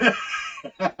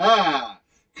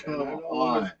 Come And I don't on.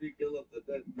 want to speak ill of the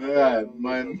dead. Yeah,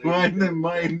 mine.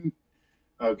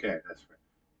 Okay, that's fair.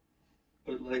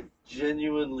 But like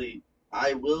genuinely,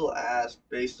 I will ask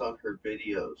based on her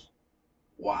videos,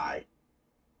 why?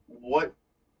 What?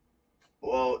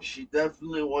 Well, she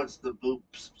definitely wants the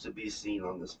boobs to be seen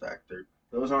on this factor.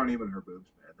 Those aren't even her boobs,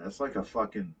 man. That's like a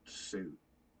fucking suit.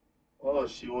 Oh,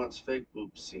 she wants fake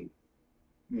boobs seen.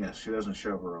 Yeah, she doesn't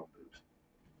show her own boobs.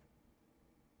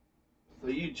 So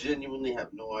you genuinely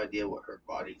have no idea what her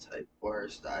body type or her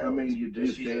style I mean, is. you do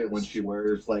because she's see in it a when she suit.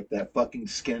 wears like that fucking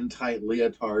skin tight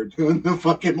leotard doing the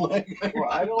fucking leg. Well,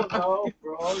 I don't know,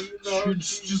 for all you know.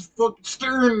 She's just fucking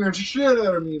staring the shit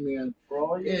out of me, man. For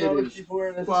all you It know, is she's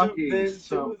wearing a suit fucking then too.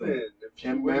 something. Then, if she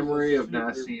In wears a memory of suit, her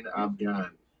Nassim boobs-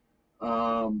 Afghan.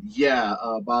 Yeah.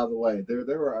 By the way, there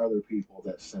are other people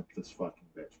that sent this fucking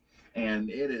bitch,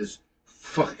 and it is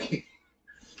fucking.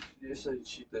 You said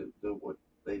she did what?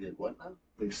 They did what now?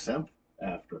 They sent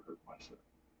after her myself.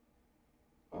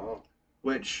 Oh.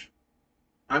 Which,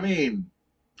 I mean,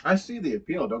 I see the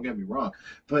appeal. Don't get me wrong,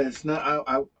 but it's not.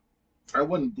 I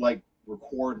wouldn't like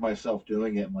record myself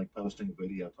doing it and like posting a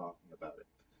video talking about it.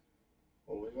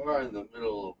 Well, we are in the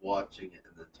middle of watching it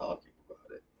and then talking about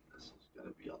it. This is going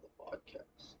to be on the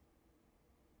podcast.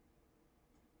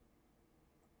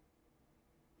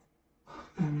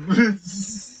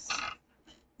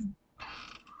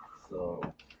 So,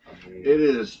 I mean, It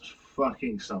is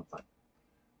fucking something.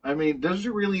 I mean, does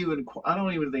it really even? I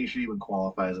don't even think she even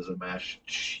qualifies as a mass.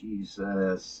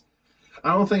 Jesus,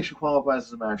 I don't think she qualifies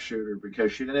as a mass shooter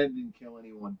because she didn't kill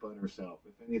anyone but herself.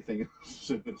 If anything, it was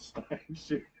suicide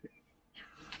shooter.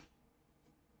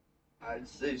 I'd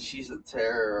say she's a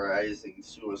terrorizing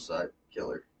suicide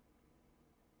killer.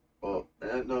 Well,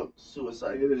 no,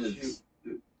 suicide It is.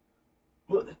 shoot.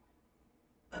 What?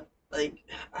 Like,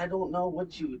 I don't know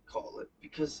what you would call it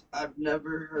because I've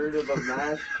never heard of a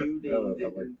mass shooting I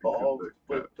that like involved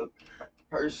the- with the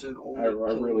person only. I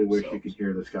really wish you themselves. could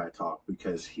hear this guy talk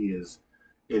because it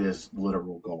is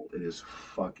literal gold. It is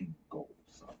fucking gold.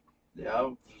 So. Yeah, I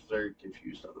was very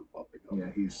confused on the topic.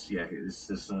 He's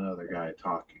just another guy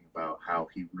talking about how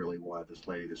he really wanted this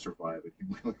lady to survive and he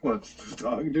really wants to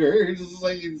talk to her.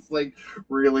 He's like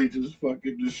really just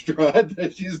fucking distraught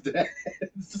that she's dead.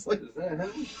 It's just like, Is that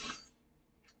him?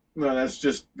 no, that's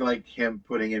just like him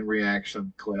putting in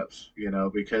reaction clips,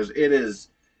 because it is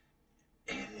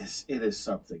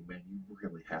something, man. You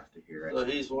really have to hear it. So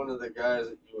he's one of the guys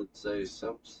that you would say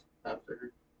simps after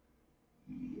her.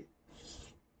 Yeah.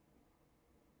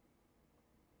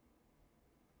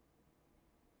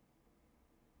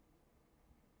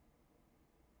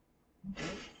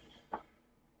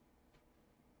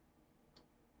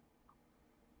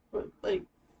 But like,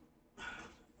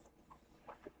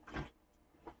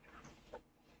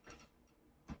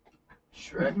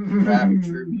 Shrek rap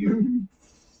tribute.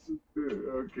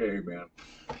 Okay, man.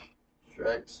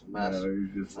 Shrek's master.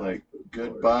 He's just like,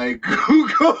 goodbye,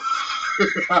 Google.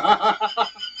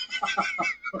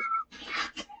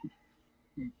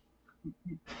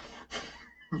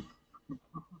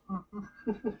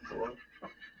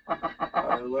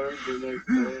 I learned the next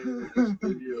day that this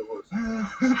video was.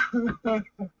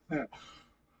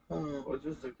 What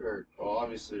just occurred? Well,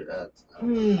 obviously that's.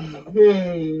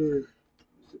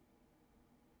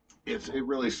 It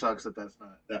really sucks that that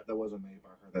wasn't made by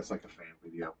her. That's like a fan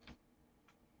video.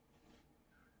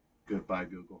 Goodbye,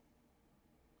 Google.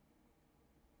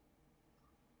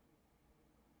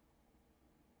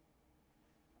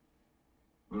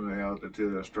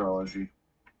 Altitude astrology.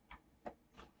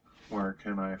 Where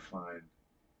can I find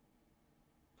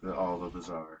all the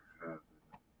bizarre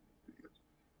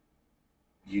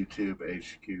YouTube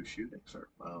HQ shootings? Or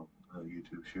a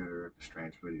YouTube shooter,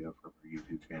 strange video from her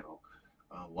YouTube channel.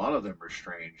 A lot of them are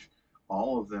strange,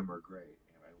 All of them are great,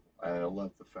 and I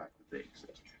love the fact that they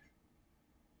exist.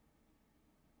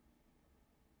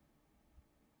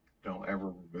 Don't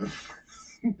ever remove.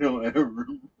 Don't ever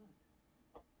remove.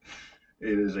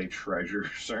 It is a treasure,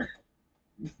 sir.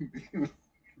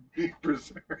 Be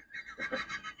preserved.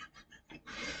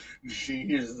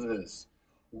 Jesus.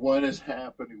 What is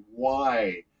happening?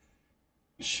 Why?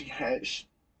 She has.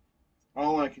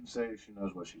 All I can say is she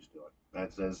knows what she's doing.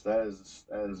 That is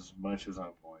as much as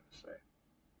I'm going to say.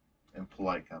 In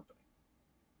polite company.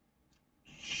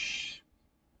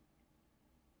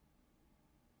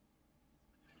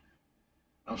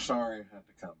 I'm sorry I had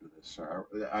to come to this, sir.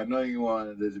 I know you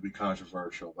wanted it to be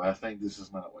controversial, but I think this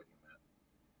is not what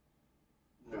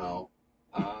No.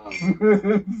 you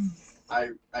meant.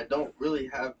 I don't really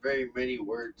have very many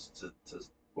words to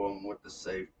what to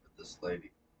say for this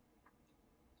lady.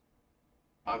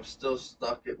 I'm still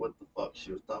stuck at what the fuck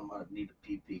she was talking about need a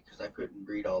PP because I couldn't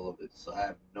read all of it, so I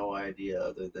have no idea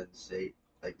other than saying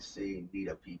need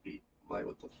a PP. I'm like,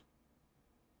 what the?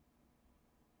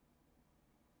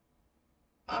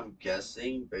 I'm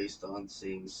guessing based on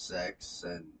seeing sex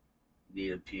and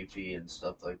need a PP and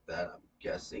stuff like that. I'm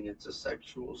guessing it's a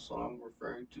sexual song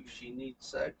referring to she needs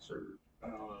sex or. I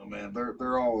don't know, man.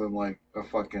 They're all in like a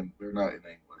fucking. They're not in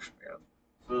English, man.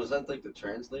 So is that like the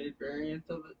translated variant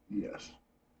of it? Yes.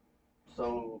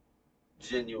 So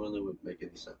genuinely wouldn't make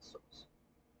any sense to us.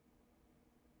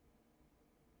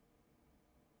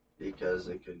 Because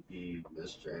it could be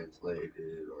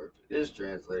mistranslated, or if it is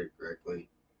translated correctly,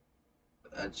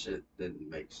 that shit didn't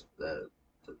make that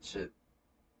shit.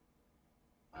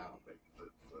 I don't think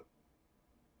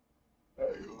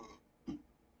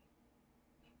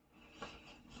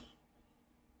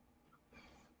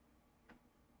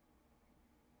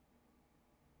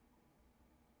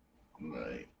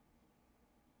Right.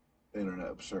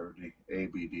 Internet absurdity.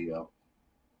 ABDL.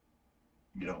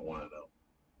 You don't want to know.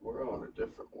 we're on a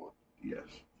different one. Yes.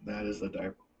 That is the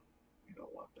diaper. You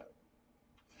don't want that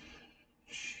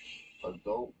one.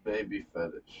 Adult baby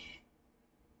fetish.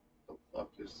 The fuck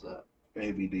is that?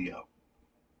 ABDL.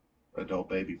 Adult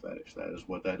baby fetish. That is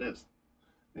what that is.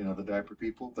 You know the diaper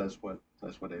people. That's what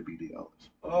ABDL is.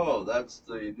 Oh, that's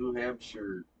the New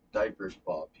Hampshire diaper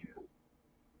spa people.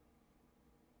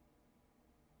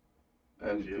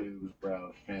 And you, News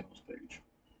browse channels page.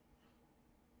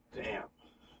 damn,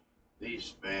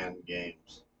 these fan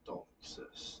games don't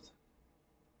exist.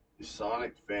 The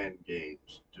Sonic fan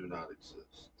games do not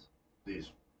exist. These.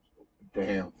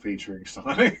 Damn, featuring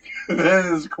Sonic. That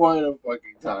is quite a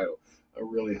fucking title. I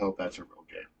really hope that's a real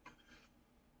game.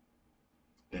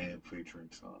 Damn, featuring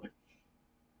Sonic.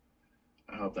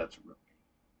 I hope that's a real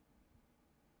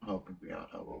game. Hoping beyond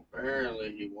hope. Well,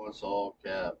 apparently he wants all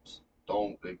caps.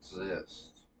 Don't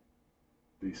exist.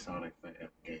 These Sonic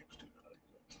games do not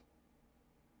exist.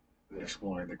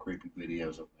 Exploring the creepy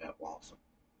videos of Matt Lawson,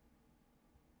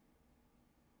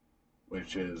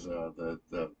 which is the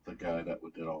guy that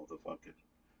did all the fucking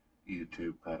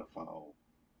YouTube pedophile,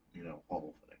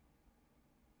 whole thing.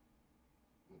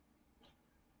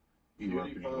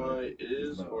 PewDiePie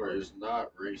is or is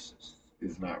not racist.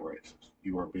 Is not racist.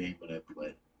 You are being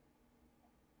manipulated.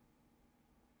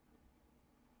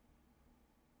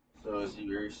 So is he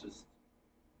racist?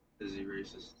 Is he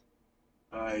racist?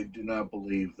 I do not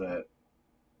believe that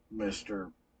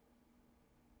Mr.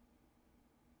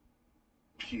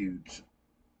 Hughes,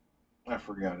 I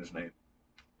forgot his name.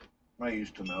 I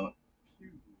used to know it.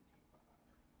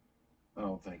 I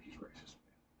don't think he's racist.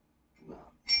 No.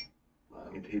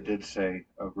 He did say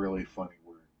a really funny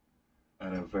word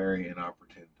at a very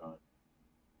inopportune time.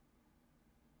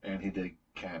 And he did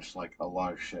catch like a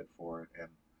lot of shit for it, and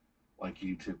like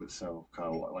YouTube itself caught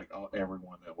a lot, like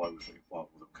everyone that was involved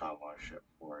with him caught a lot of shit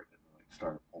for it, and like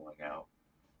started pulling out,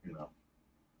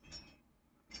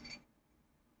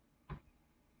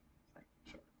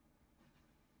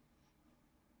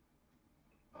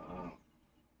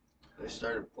 They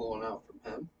started pulling out from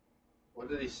him. What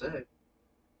did he say?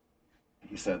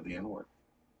 He said the N-word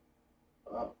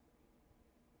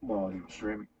while he was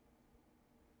streaming.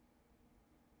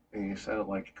 And he said it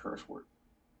like a curse word.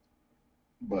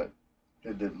 But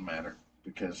it didn't matter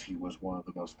because he was one of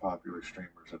the most popular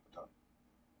streamers at the time.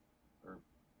 Or,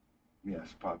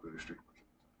 yes, popular streamers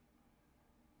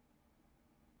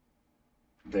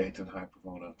at the time. Dayton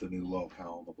Hypervona, the new low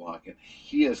cow on the block. And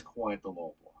he is quite the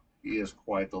low block. He is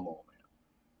quite the low man.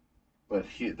 But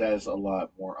that is a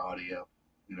lot more audio,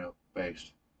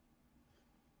 based.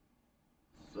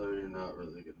 So you're not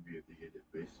really going to be able to get it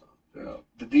based on.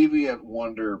 The Deviant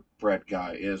Wonder Bread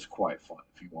guy is quite fun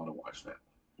if you want to watch that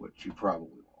one, which you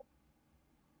probably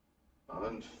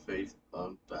won't.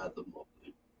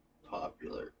 Unfathomably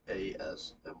popular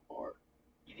ASMR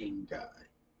eating guy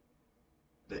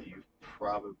that you've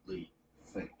probably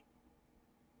Think.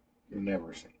 You've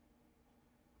never seen.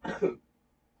 I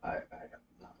have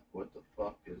not. What the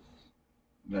fuck is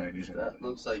No, you said that?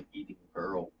 Looks like eating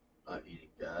girl, not eating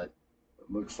guy. It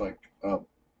looks like a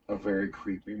very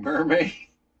creepy mermaid.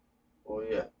 Oh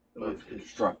yeah, It but was it's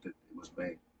constructed. It was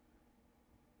made.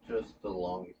 just the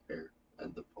long hair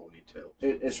and the ponytail.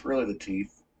 It's really the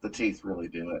teeth. The teeth really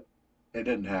do it. It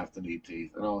didn't have to need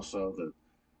teeth, and also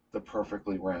the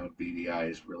perfectly round beady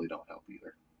eyes really don't help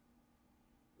either.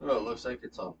 Oh, it looks like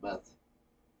it's on meth.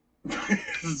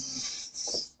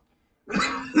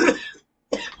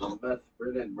 A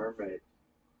meth-ridden mermaid.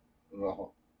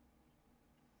 Well,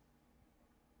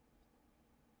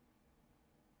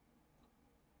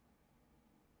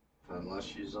 Unless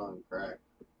she's on crack.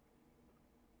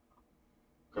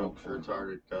 Coke's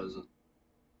retarded cousin.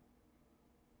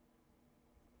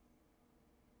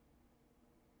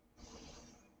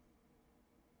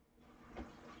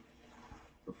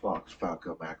 the Fox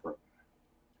Falco Macro.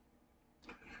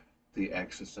 The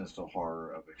existential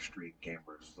horror of extreme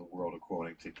gamers. The world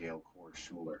according to Gail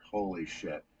Schuler. Holy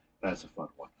shit, that's a fun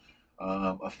one.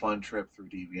 A fun trip through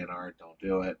DeviantArt. Don't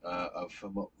do it.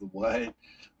 What?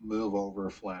 Move over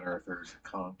flat earthers.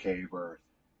 Concave Earth.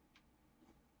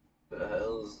 The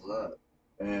hell is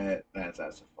that? That's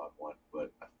a fun one,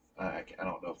 but I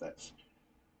don't know if that's.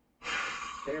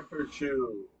 Camper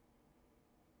Chew.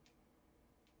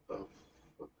 Oh,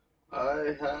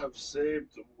 I have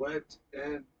saved wet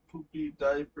and poopy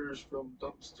diapers from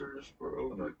dumpsters for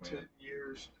over Look, man. 10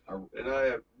 years, I, and I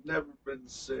have never been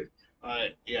sick.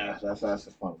 yeah, that's a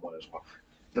fun one as well.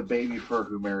 The Baby Fur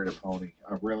Who Married a Pony.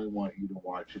 I really want you to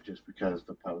watch it just because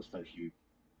the post that he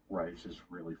writes is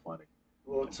really funny.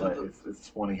 Well, But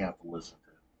it's one you have to listen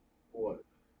to. what?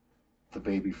 The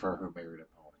Baby Fur Who Married a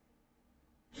Pony.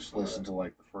 Just listen Alright. to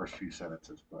like the first few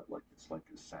sentences, but like it's like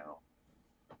a sound.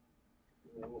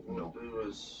 What we'll No. do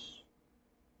is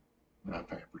Not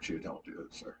Pampered Chew, don't do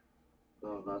it, sir.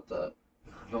 no, not that.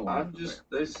 No, I'm just.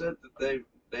 They said that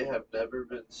they have never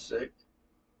been sick.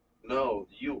 No,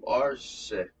 you are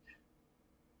sick.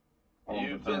 all the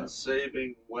You've time. been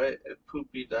saving wet and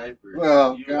poopy diapers.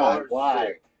 Well, You God, are why?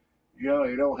 sick.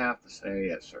 You don't have to say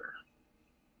it, sir.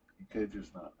 You could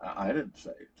just not. I didn't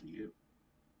say it to you.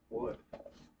 What?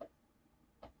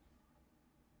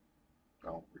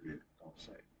 Don't read it. Don't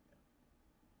say it.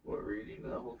 What? Reading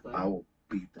that whole thing? I will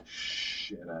beat the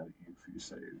shit out of you if you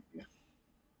say it again.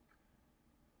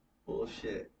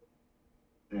 Bullshit.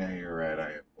 Yeah, you're right.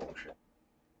 I am bullshit.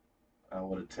 I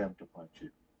would attempt to punch you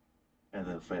and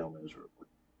then fail miserably.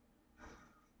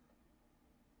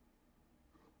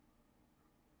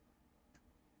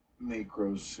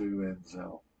 Necro Sue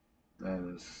Enzel. That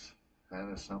is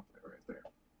something right there.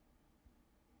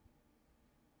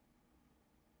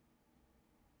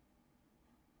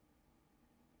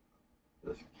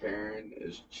 This Karen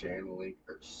is channeling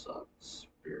her son's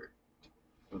spirit.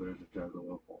 So there's a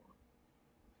juggalo for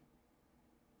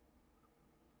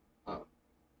him.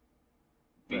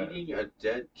 Beating a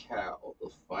dead cow, the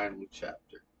final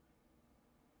chapter.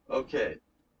 Okay.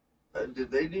 Did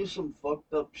they do some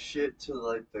fucked up shit to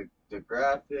like the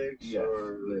graphics Yes,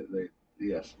 or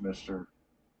yes, Mister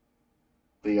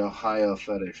the Ohio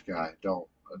fetish guy. Don't.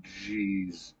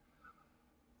 Jeez.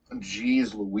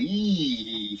 Jeez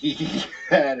Louise.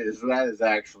 that is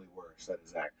actually worse. That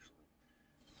is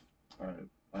actually.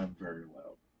 I'm very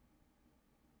loud.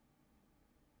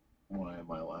 Why am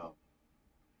I loud?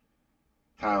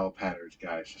 Kyle Patter's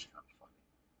guy is just kind of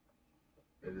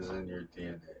funny. it is in your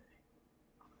DNA?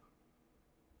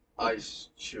 Ice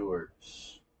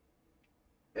Chewers.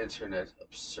 Internet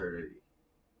absurdity.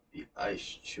 The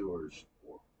Ice Chewers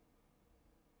War.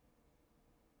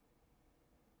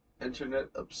 Internet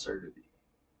absurdity.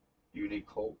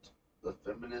 Unicult. The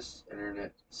feminist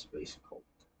internet space cult.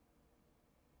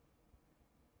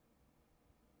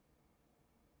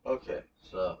 Okay,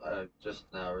 so I just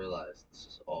now realized this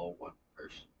is all one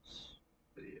person's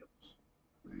videos.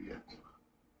 Yeah.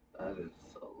 That is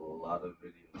a lot of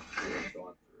videos we're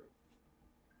going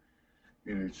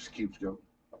It just keeps going.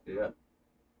 through. Yeah.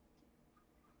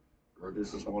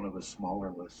 This is one of his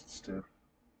smaller lists too.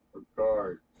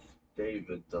 Regards,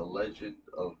 David, the legend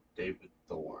of David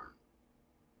Thorne.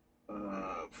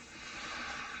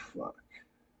 Fuck.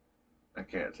 I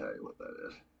can't tell you what that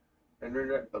is.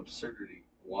 Internet absurdity.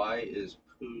 Why is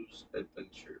Pooh's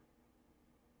adventure?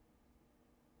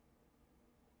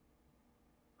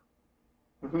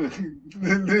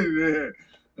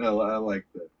 I like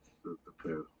the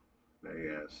poo.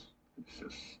 Yes. It's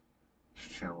just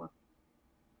chilling.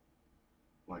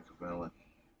 Like a villain.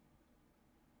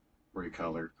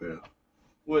 colored poo.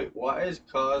 Wait, why is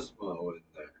Cosmo in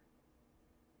there?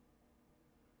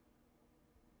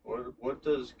 What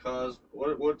does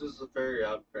what does the Very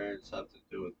Odd Parents have to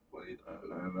do with Winnie the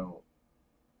Pooh? I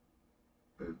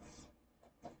don't.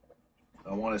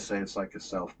 I want to say it's like a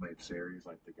self-made series,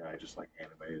 like the guy just like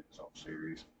animated his own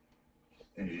series,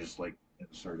 and he just like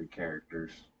inserted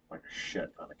characters, like a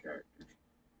shit ton of characters,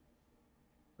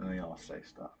 and they all say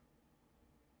stuff.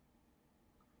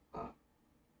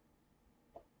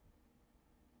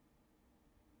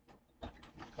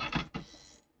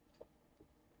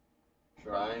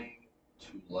 Trying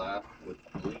to laugh with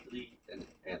Lily and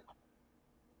Anna,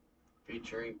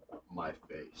 featuring my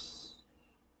face.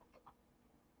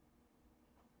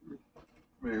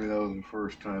 Maybe that was the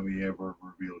first time he ever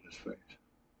revealed his face.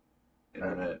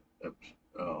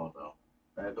 Oh no.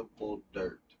 Edible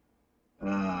dirt. It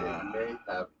Ah, may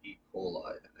have E.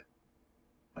 coli in it.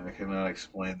 I cannot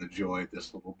explain the joy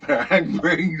this little bag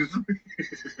brings me.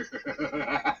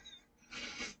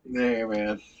 There,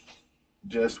 man.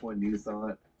 Just when you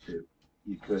thought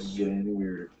you couldn't get any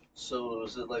weirder. So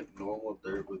is it like normal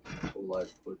dirt with E. coli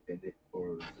put in it,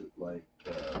 or is it like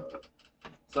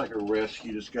It's like a risk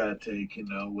you just gotta take,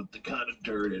 with the kind of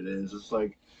dirt it is. It's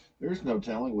like there's no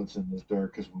telling what's in this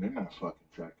dirt because we're not fucking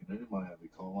checking it. It might have E.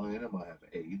 coli in it, it might have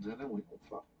AIDS in it. We don't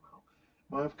fucking know. It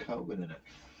might have COVID in it.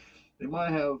 They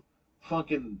might have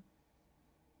fucking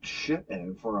shit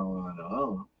in it for all I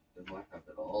know. they might have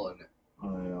it all in it?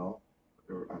 Well,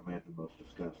 I made the most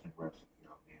disgusting recipe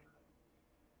on the internet.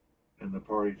 And the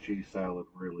party cheese salad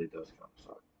really does kind of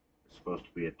suck. It's supposed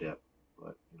to be a dip,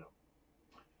 but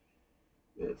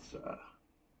it's yeah.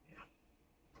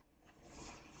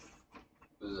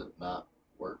 Does it not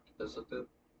work as a dip?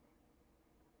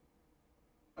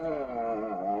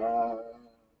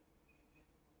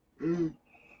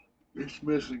 It's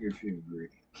missing a few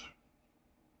ingredients.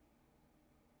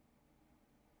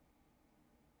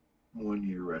 1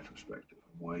 year retrospective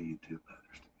on why YouTube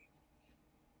matters to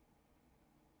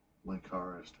me.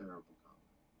 Linkara is terrible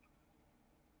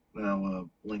comic. Now,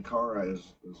 Linkara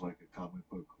is like a comic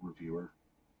book reviewer.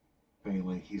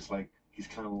 Mainly, he's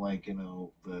kind of like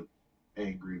the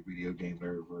angry video game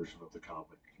nerd version of the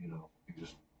comic. He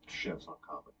just shits on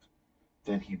comics.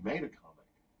 Then he made a comic,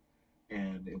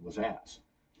 and it was ass,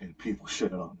 and people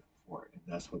shitted on him for it, and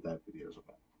that's what that video is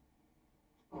about.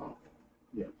 Oh.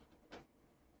 Yeah.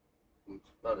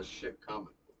 It's about a shit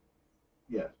comic.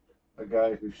 Yeah, a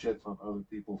guy who shits on other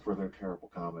people for their terrible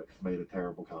comics made a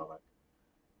terrible comic,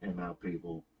 and now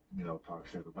people, talk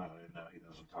shit about it, and now he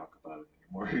doesn't talk about it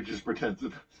anymore. He just pretends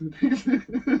it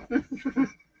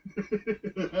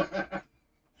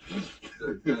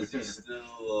Does he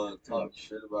still talk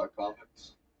shit about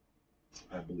comics?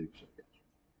 I believe so, yes.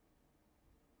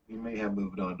 He may have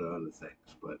moved on to other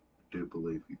things, but I do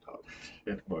believe he talks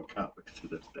shit about comics to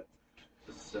this day.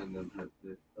 Just send them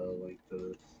a link to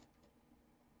this.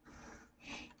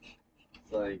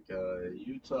 It's like,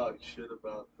 you talk shit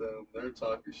about them, they're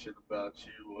talking shit about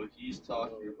you, well, he's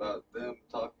talking about them,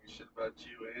 talking shit about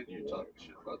you, and you talking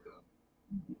shit about them.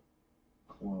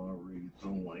 Claw reads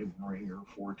only bring her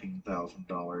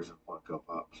 $14,000 in Funko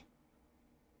Pops.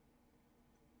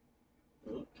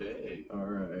 Okay. All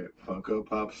right, Funko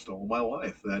Pops stole my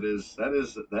life. That is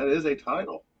a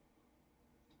title.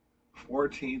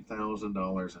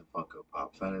 $14,000 in Funko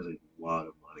Pops. That is a lot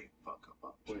of money in Funko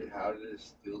Pops. Wait, how did it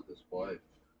steal his wife?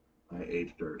 I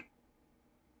ate dirt.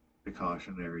 A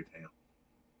cautionary tale.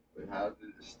 Wait, how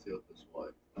did it steal his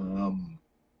wife?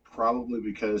 Probably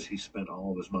because he spent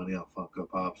all of his money on Funko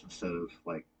Pops instead of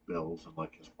like bills and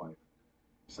like his wife.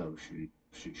 So she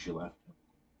left him,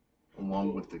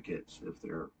 along with the kids if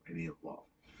there are any involved.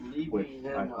 Leaving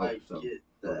him, I get So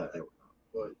that, they were not.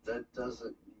 but that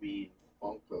doesn't mean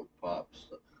Funko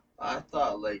Pops. I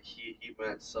thought like he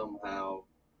meant somehow.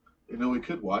 We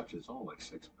could watch it. It's only like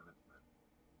 6 minutes, man.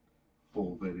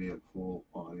 Full video, full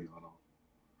audio, and all.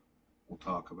 We'll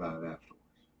talk about it afterwards.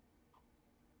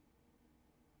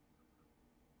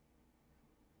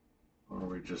 Or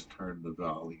we just turn the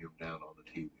volume down on the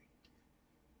TV.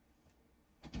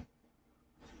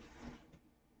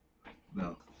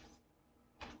 No.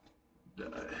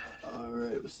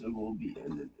 Alright, so we'll be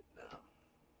ending